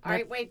ribbon. All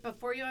right, wait,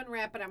 before you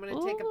unwrap it, I'm going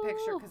to take a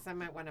picture because I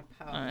might want to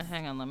post.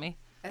 Hang on, let me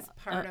As the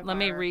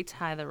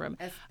ribbon.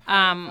 as part of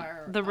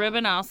our, The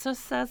ribbon also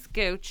says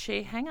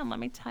Gucci. Hang on, let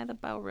me tie the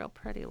bow real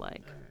pretty,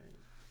 like.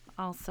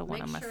 Also one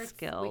Make of my sure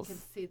skills. we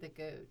can see the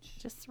Gooch.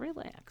 Just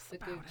relax. The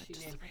about it. Gucci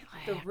Just name.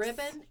 relax. The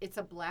ribbon, it's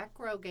a black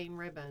grosgrain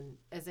ribbon,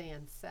 as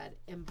Ann said,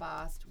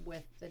 embossed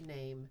with the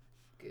name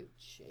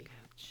Gucci.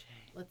 Gucci.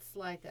 Let's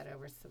slide that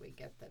over so we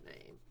get the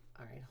name.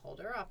 All right, hold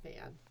her up,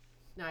 Ann.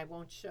 Now, I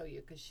won't show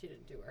you because she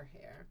didn't do her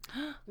hair.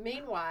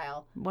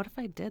 Meanwhile, What if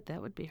I did?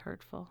 That would be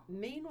hurtful.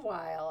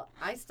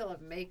 I still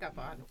have makeup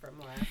on from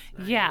last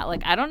night. Yeah,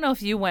 like I don't know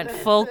if you went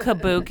full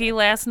kabuki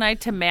last night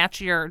to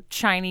match your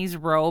Chinese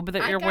robe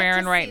that you're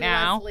wearing right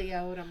now. Leslie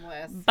Odom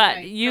last But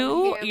night from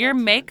your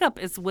Hamilton. makeup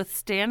is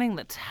withstanding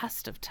the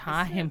test of Isn't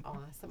time. it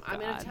awesome. I'm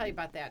going to tell you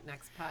about that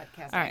next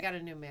podcast. All I right. got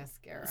a new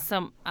mascara.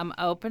 So I'm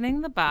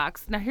opening the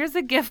box. Now here's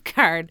a gift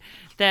card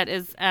that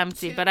is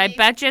empty, To but I me.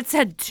 bet you it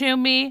said to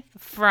me,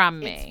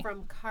 from It's me.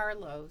 from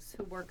Carlos,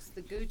 who works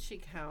the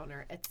Gucci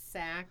counter at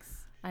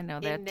Saks I know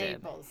in that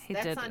did. Naples. He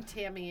That's did. on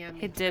Tamiami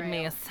He did me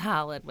Trail. a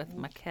solid with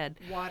my kid.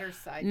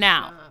 Waterside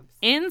Now, shops.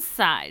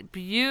 inside,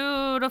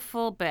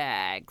 beautiful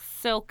bag,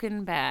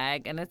 silken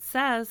bag, and it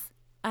says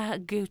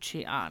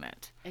Gucci on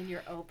it. And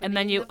you're opening And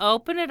then you the,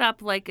 open it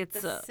up like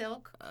it's the a.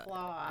 silk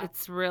cloth.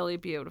 It's really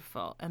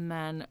beautiful. And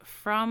then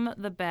from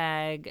the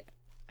bag,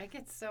 I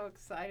get so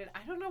excited. I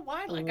don't know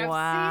why. Like,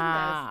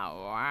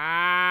 wow.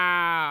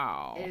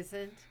 I've seen this.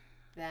 Isn't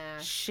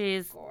that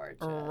She's gorgeous?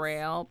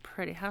 real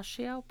pretty. How's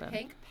she open?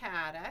 Pink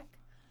Paddock,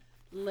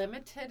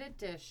 limited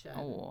edition.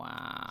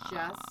 Wow.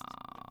 Just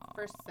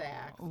for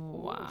Saks.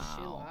 Ooh,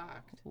 she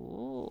locked.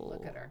 Ooh.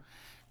 Look at her.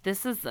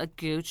 This is a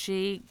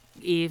Gucci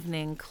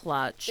evening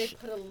clutch. They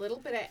put a little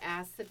bit of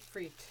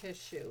acid-free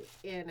tissue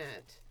in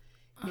it.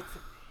 It's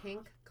a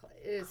pink.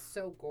 It is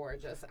so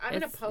gorgeous. I'm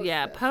going to post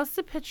this. Post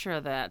a picture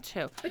of that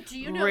too. But do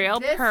you know real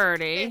this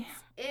pretty.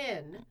 fits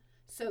in?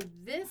 So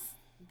this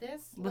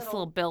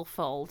Little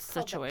billfold it's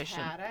called the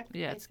situation. paddock,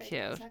 Yeah, I it's think.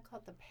 cute. Is that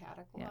called the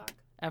paddock Yeah. lock?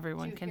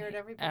 Everyone Do you can. hear it,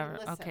 everybody?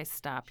 Listen. Okay,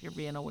 stop. You're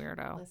being a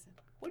weirdo. Listen.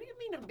 What do you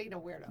mean I'm being a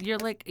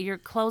weirdo? You're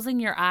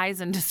closing your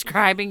eyes and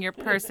describing your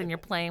person. You're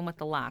playing with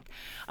the lock.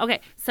 Okay,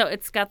 so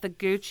it's got the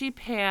Gucci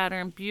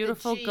pattern,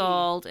 beautiful G,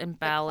 gold the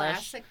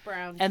embellished, classic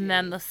brown and G.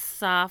 then the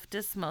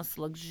softest, most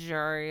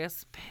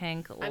luxurious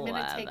pink leather. I'm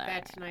going to take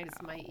that tonight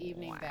as my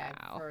evening bag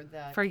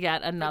for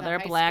yet another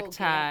high black school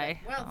tie.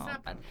 gambit. Well, it's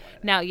not but for what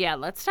it now, yeah,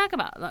 let's talk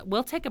about.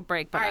 We'll take a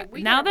break, but All right,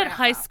 we now gotta that wrap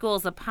high up.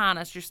 school's upon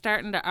us,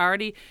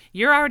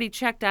 you're already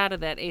checked out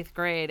of that 8th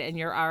grade, and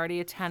you're already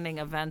attending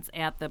events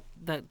at the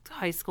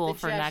high school the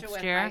for Jesuit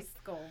next year. high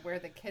school where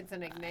the kid's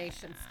an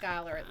Ignatian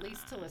scholar, at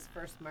least till his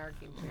first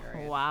marking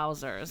period.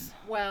 Wowzers.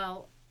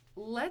 Well,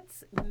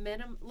 let's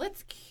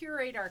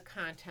curate our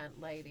content,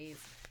 ladies.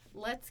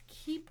 Let's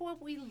keep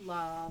what we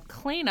love.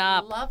 Clean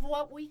up. Love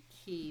what we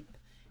keep.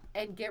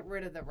 And get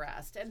rid of the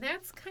rest. And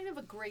that's kind of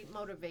a great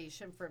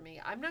motivation for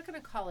me. I'm not going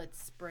to call it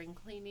spring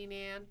cleaning,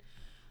 Ann.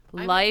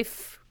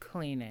 Life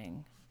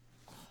cleaning.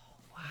 Oh,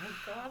 my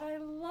God, I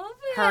love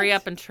it. Hurry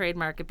up and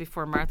trademark it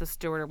before Martha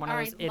Stewart or one of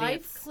those idiots.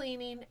 Life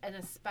cleaning and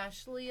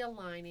especially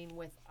aligning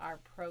with our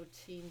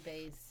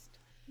protein-based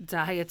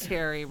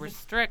dietary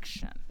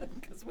restriction.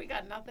 Because we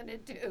got nothing to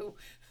do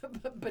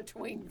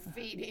between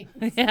feeding.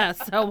 Yeah,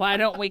 so why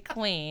don't we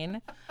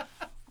clean?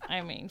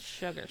 I mean,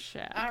 sugar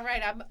shack. All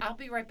right, I'll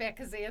be right back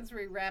because Ann's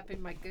rewrapping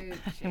my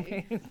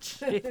Gucci.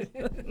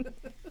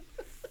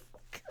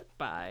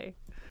 Bye.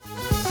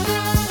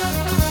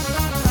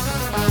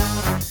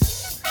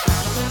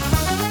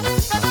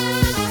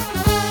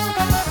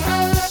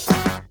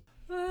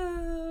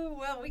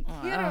 Well, we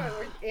can't.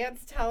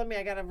 Ann's telling me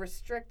I got to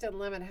restrict and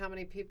limit how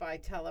many people I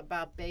tell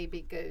about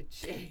baby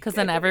Gucci. Because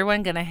then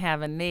everyone going to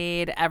have a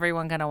need.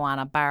 Everyone going to want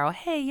to borrow.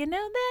 Hey, you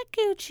know that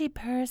Gucci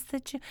purse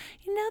that you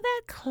know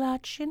that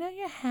clutch, you know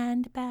your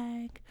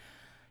handbag.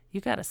 You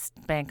got to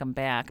spank them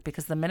back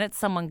because the minute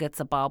someone gets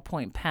a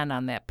ballpoint pen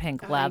on that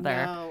pink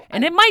leather,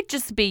 and it might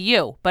just be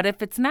you, but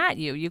if it's not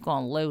you, you're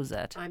going to lose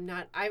it. I'm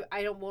not.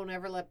 I won't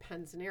ever let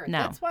pens near it. No.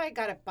 That's why I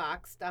got it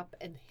boxed up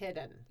and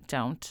hidden.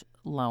 Don't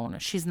loan her.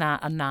 She's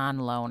not a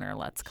non-loaner,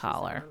 let's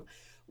call her.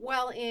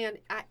 Well, Ann,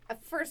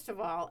 first of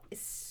all,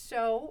 it's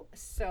so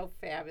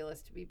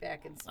fabulous to be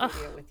back in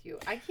studio with you.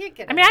 I can't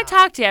get I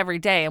talk to you every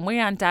day, and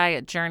we're on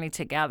diet journey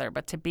together,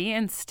 but to be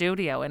in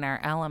studio in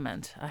our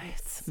element,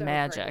 it's so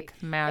magic.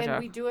 Great. Magic. And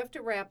we do have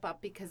to wrap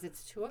up because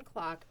it's 2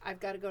 o'clock. I've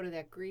got to go to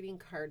that greeting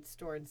card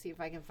store and see if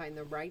I can find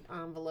the right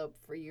envelope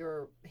for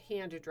your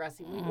hand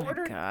addressing.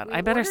 I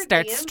better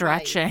start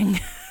stretching.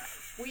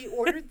 We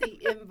ordered the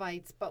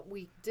invites, but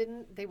we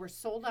didn't. They were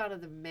sold out of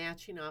the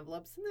matching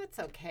envelopes, and that's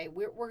okay.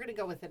 We're going to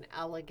go with an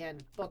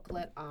elegant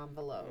booklet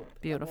envelope.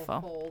 Beautiful.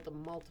 That will hold a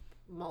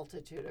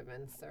multitude of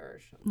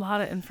insertions. A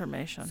lot of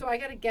information. So I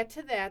got to get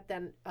to that.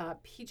 Then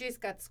PJ's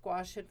got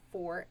squash at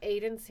 4.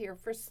 Aiden's here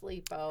for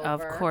sleepover.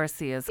 Of course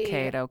he is,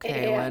 Kate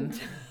O'Kaylin.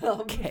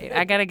 Kate,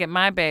 I got to get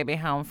my baby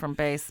home from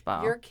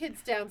baseball. Your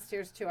kid's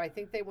downstairs, too. I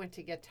think they went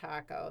to get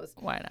tacos.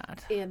 Why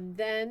not? And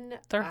then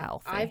they're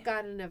healthy. I've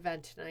got an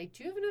event tonight.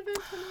 Do you have an event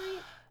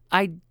tonight?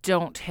 I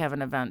don't have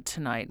an event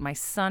tonight. My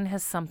son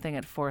has something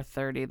at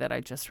 4:30 that I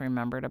just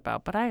remembered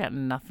about, but I got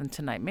nothing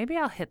tonight. Maybe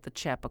I'll hit the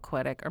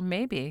Chappaquiddick, or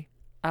maybe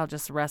I'll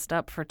just rest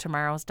up for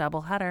tomorrow's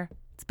doubleheader.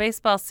 It's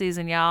baseball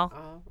season, y'all.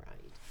 All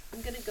right.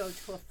 I'm going to go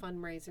to a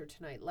fundraiser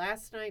tonight.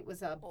 Last night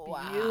was a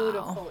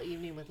beautiful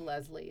evening with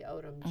Leslie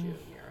Odom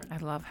Jr. I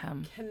love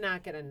him.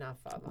 Cannot get enough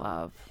of him.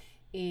 Love.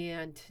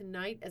 And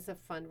tonight is a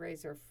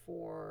fundraiser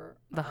for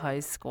the high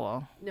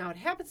school. Now, it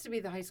happens to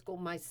be the high school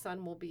my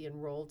son will be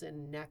enrolled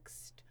in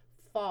next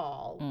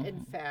fall.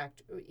 In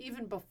fact,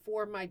 even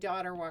before my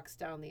daughter walks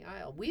down the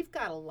aisle. We've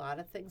got a lot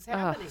of things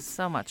happening.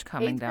 So much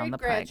coming down the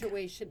pike. 8th grade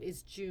graduation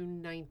is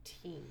June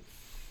 19th.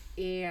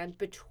 And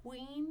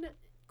between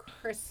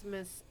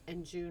Christmas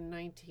and June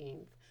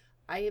 19th,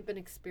 I have been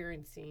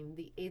experiencing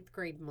the 8th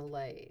grade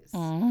malaise.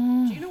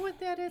 Do you know what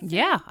that is?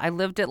 Yeah, I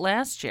lived it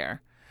last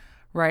year.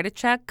 Write a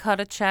check,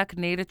 cut a check,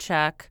 need a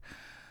check,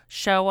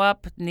 show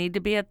up, need to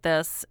be at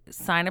this,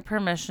 sign a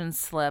permission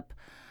slip.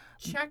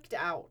 Checked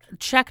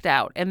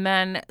out. And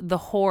then the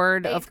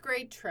horde 8th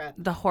grade trip.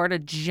 The horde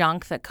of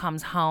junk that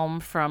comes home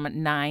from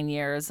 9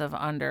 years of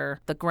under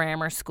the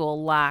grammar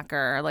school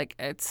locker. Like,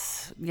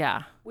 it's,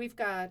 yeah. We've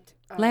got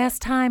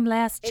last time,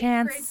 last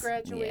chance. 8th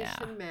grade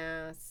graduation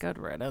mass. Good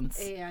riddance.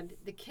 And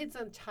the kid's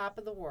on top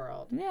of the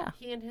world. Yeah.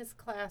 He and his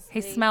classmates.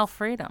 He smell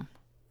freedom.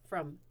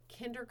 From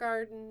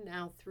kindergarten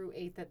now through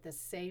 8th at the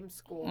same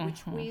school,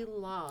 which we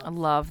love. I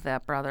love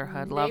that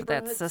brotherhood. Love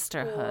that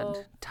sisterhood.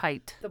 School.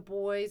 Tight. The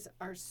boys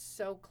are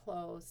so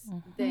close.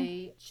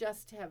 They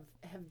just have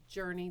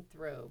journeyed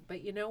through.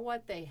 But you know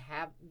what? They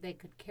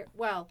could care.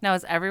 Well. Now,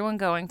 is everyone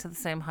going to the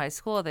same high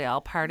school? Or are they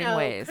all parting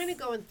ways? Kind of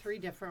going 3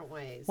 different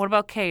ways. What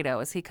about Cato?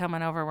 Is he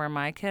coming over where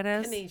my kid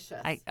is?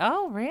 Canisius.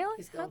 Oh, really?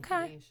 He's going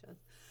Canisius.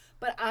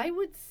 But I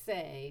would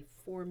say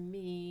for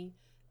me,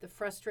 the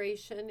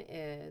frustration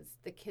is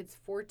the kid's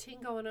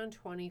 14 going on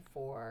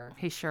 24.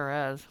 He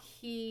sure is.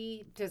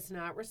 He does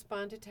not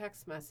respond to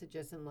text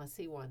messages unless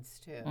he wants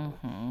to.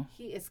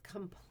 He is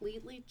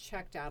completely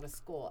checked out of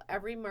school.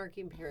 Every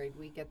marking period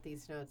we get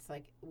these notes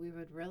like we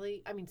would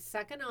really,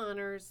 second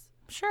honors.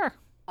 Sure.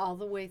 All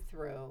the way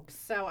through.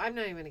 So I'm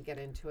not even going to get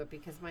into it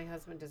because my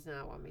husband does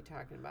not want me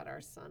talking about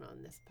our son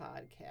on this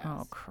podcast.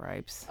 Oh,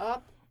 cripes.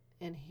 Up,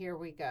 and here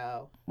we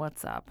go.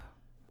 What's up?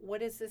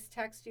 What is this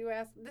text you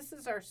asked? This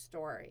is our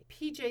story.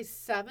 PJ's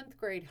 7th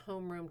grade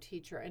homeroom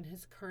teacher and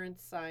his current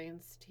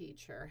science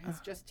teacher has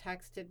just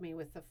texted me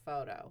with a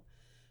photo.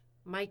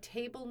 My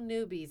table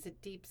newbies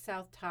at Deep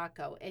South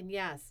Taco. And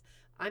yes,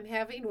 I'm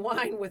having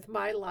wine with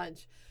my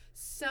lunch.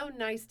 So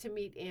nice to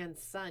meet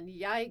Ann's son.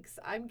 Yikes,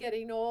 I'm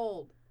getting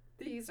old.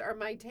 These are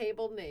my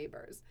table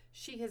neighbors.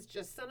 She has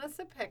just sent us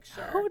a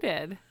picture. Who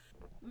did?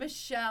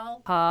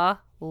 Michelle.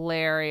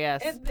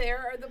 Hilarious. And there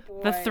are the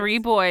boys. The 3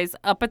 boys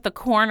up at the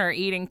corner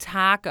eating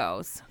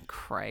tacos.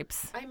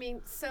 Cripes. I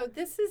mean, so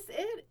this is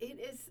it.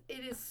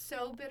 It is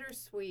so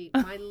bittersweet.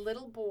 My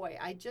little boy,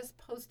 I just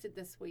posted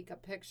this week a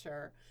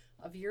picture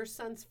of your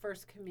son's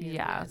first communion.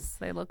 Yes,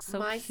 they look so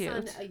cute.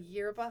 My son a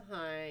year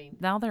behind.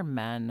 Now they're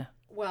men.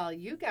 Well,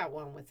 you got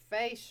one with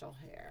facial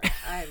hair.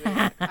 I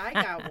mean, I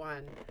got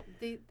one.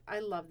 I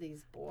love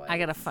these boys. I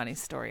got a funny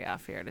story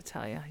off here to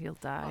tell you. You'll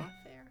die. Off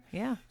there.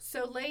 Yeah.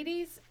 So,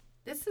 ladies,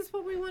 this is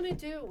what we want to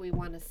do. We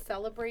want to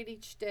celebrate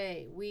each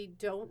day. We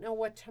don't know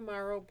what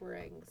tomorrow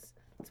brings.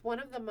 It's one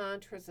of the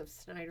mantras of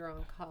Snyder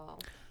on Call.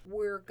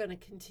 We're going to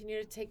continue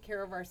to take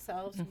care of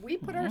ourselves. We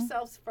put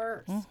ourselves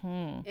first,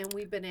 and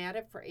we've been at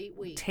it for 8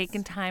 weeks.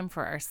 Taking time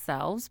for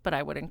ourselves, but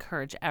I would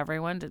encourage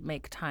everyone to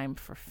make time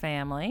for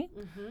family.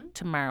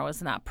 Tomorrow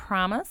is not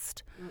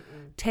promised.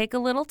 Take a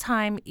little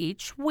time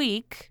each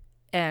week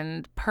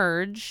and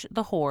purge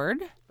the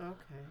hoard.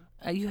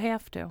 Okay. You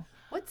have to.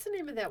 What's the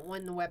name of that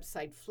one, the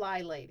website?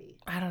 Fly Lady.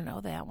 I don't know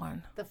that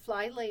one.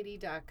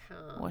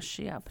 Theflylady.com. What's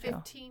she up to?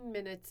 15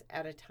 minutes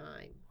at a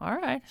time. All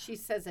right. She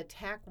says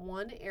attack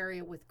one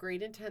area with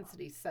great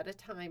intensity. Set a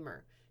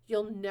timer.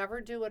 You'll never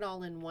do it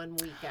all in one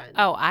weekend.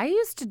 Oh, I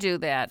used to do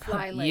that.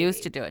 Fly Lady.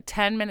 Used to do it.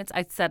 10 minutes.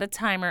 I'd set a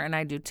timer, and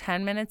I do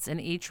 10 minutes in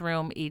each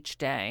room each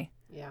day.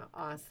 Yeah,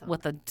 awesome.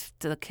 With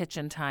the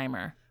kitchen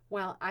timer.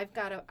 Well, I've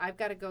got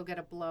to go get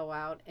a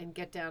blowout and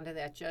get down to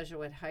that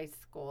Jesuit high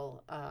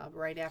school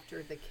right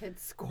after the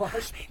kids'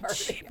 squash party.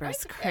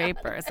 Jeepers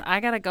creepers.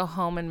 I got to go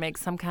home and make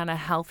some kind of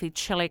healthy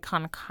chili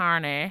con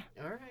carne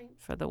All right.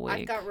 for the week.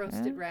 I've got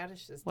roasted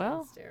radishes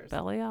downstairs.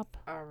 Belly up.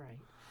 All right.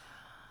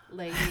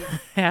 Ladies.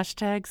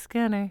 Hashtag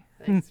skinny.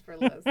 Thanks for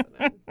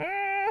listening.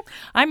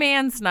 I'm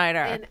Ann Snyder.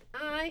 And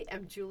I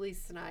am Julie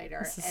Snyder.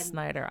 This is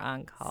Snyder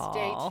on Call.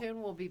 Stay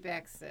tuned. We'll be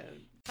back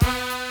soon.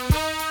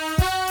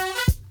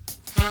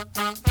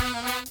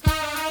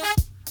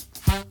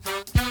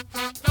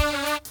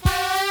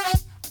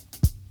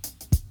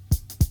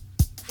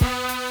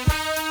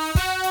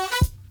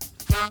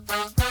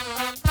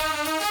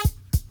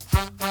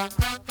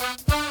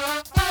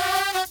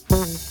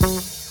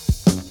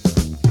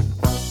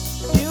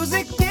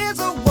 Music is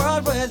a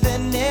world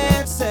within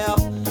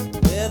itself,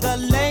 with a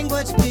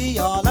language we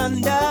all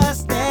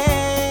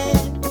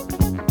understand,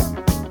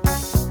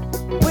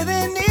 with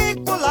an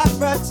equal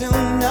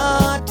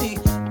opportunity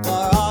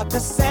for all to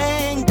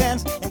sing,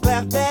 dance, and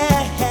clap their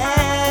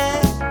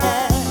hands.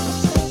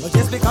 But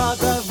just because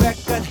the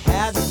record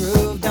has a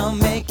groove, don't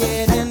make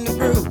it in the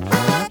groove.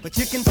 But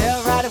you can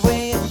tell right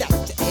away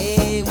left to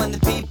A when the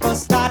people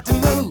start to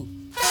move.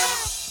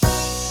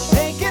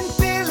 They can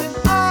feel it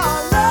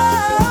all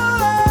over.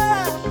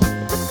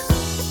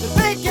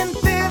 They can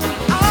feel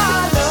it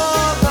all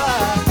over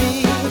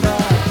me.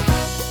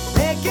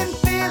 They can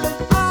feel it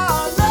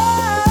all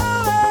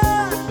over.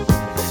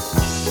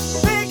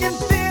 They can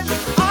feel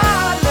it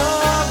all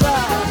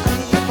over me.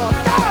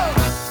 Go!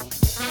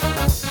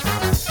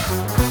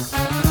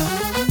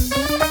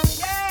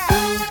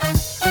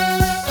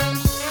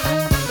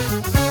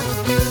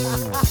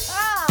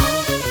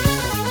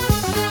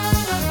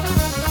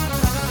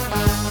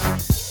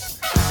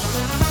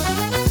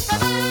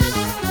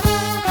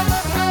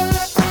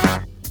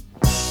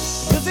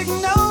 Music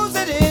knows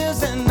it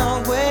is and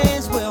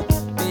always will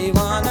be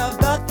one of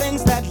the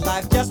things that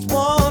life just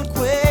won't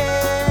quit.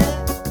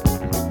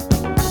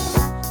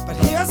 But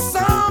here's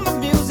some of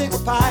music's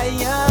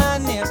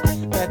pioneers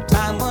that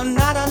time will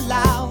not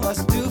allow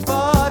us to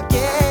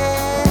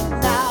forget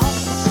now.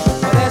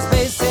 Well, there's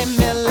Basie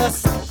Miller,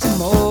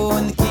 Satchmo,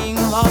 and the King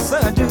of all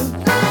Surdo.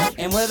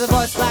 And with a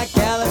voice like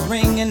Alice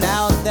ringing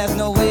out, there's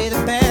no way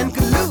the band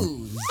could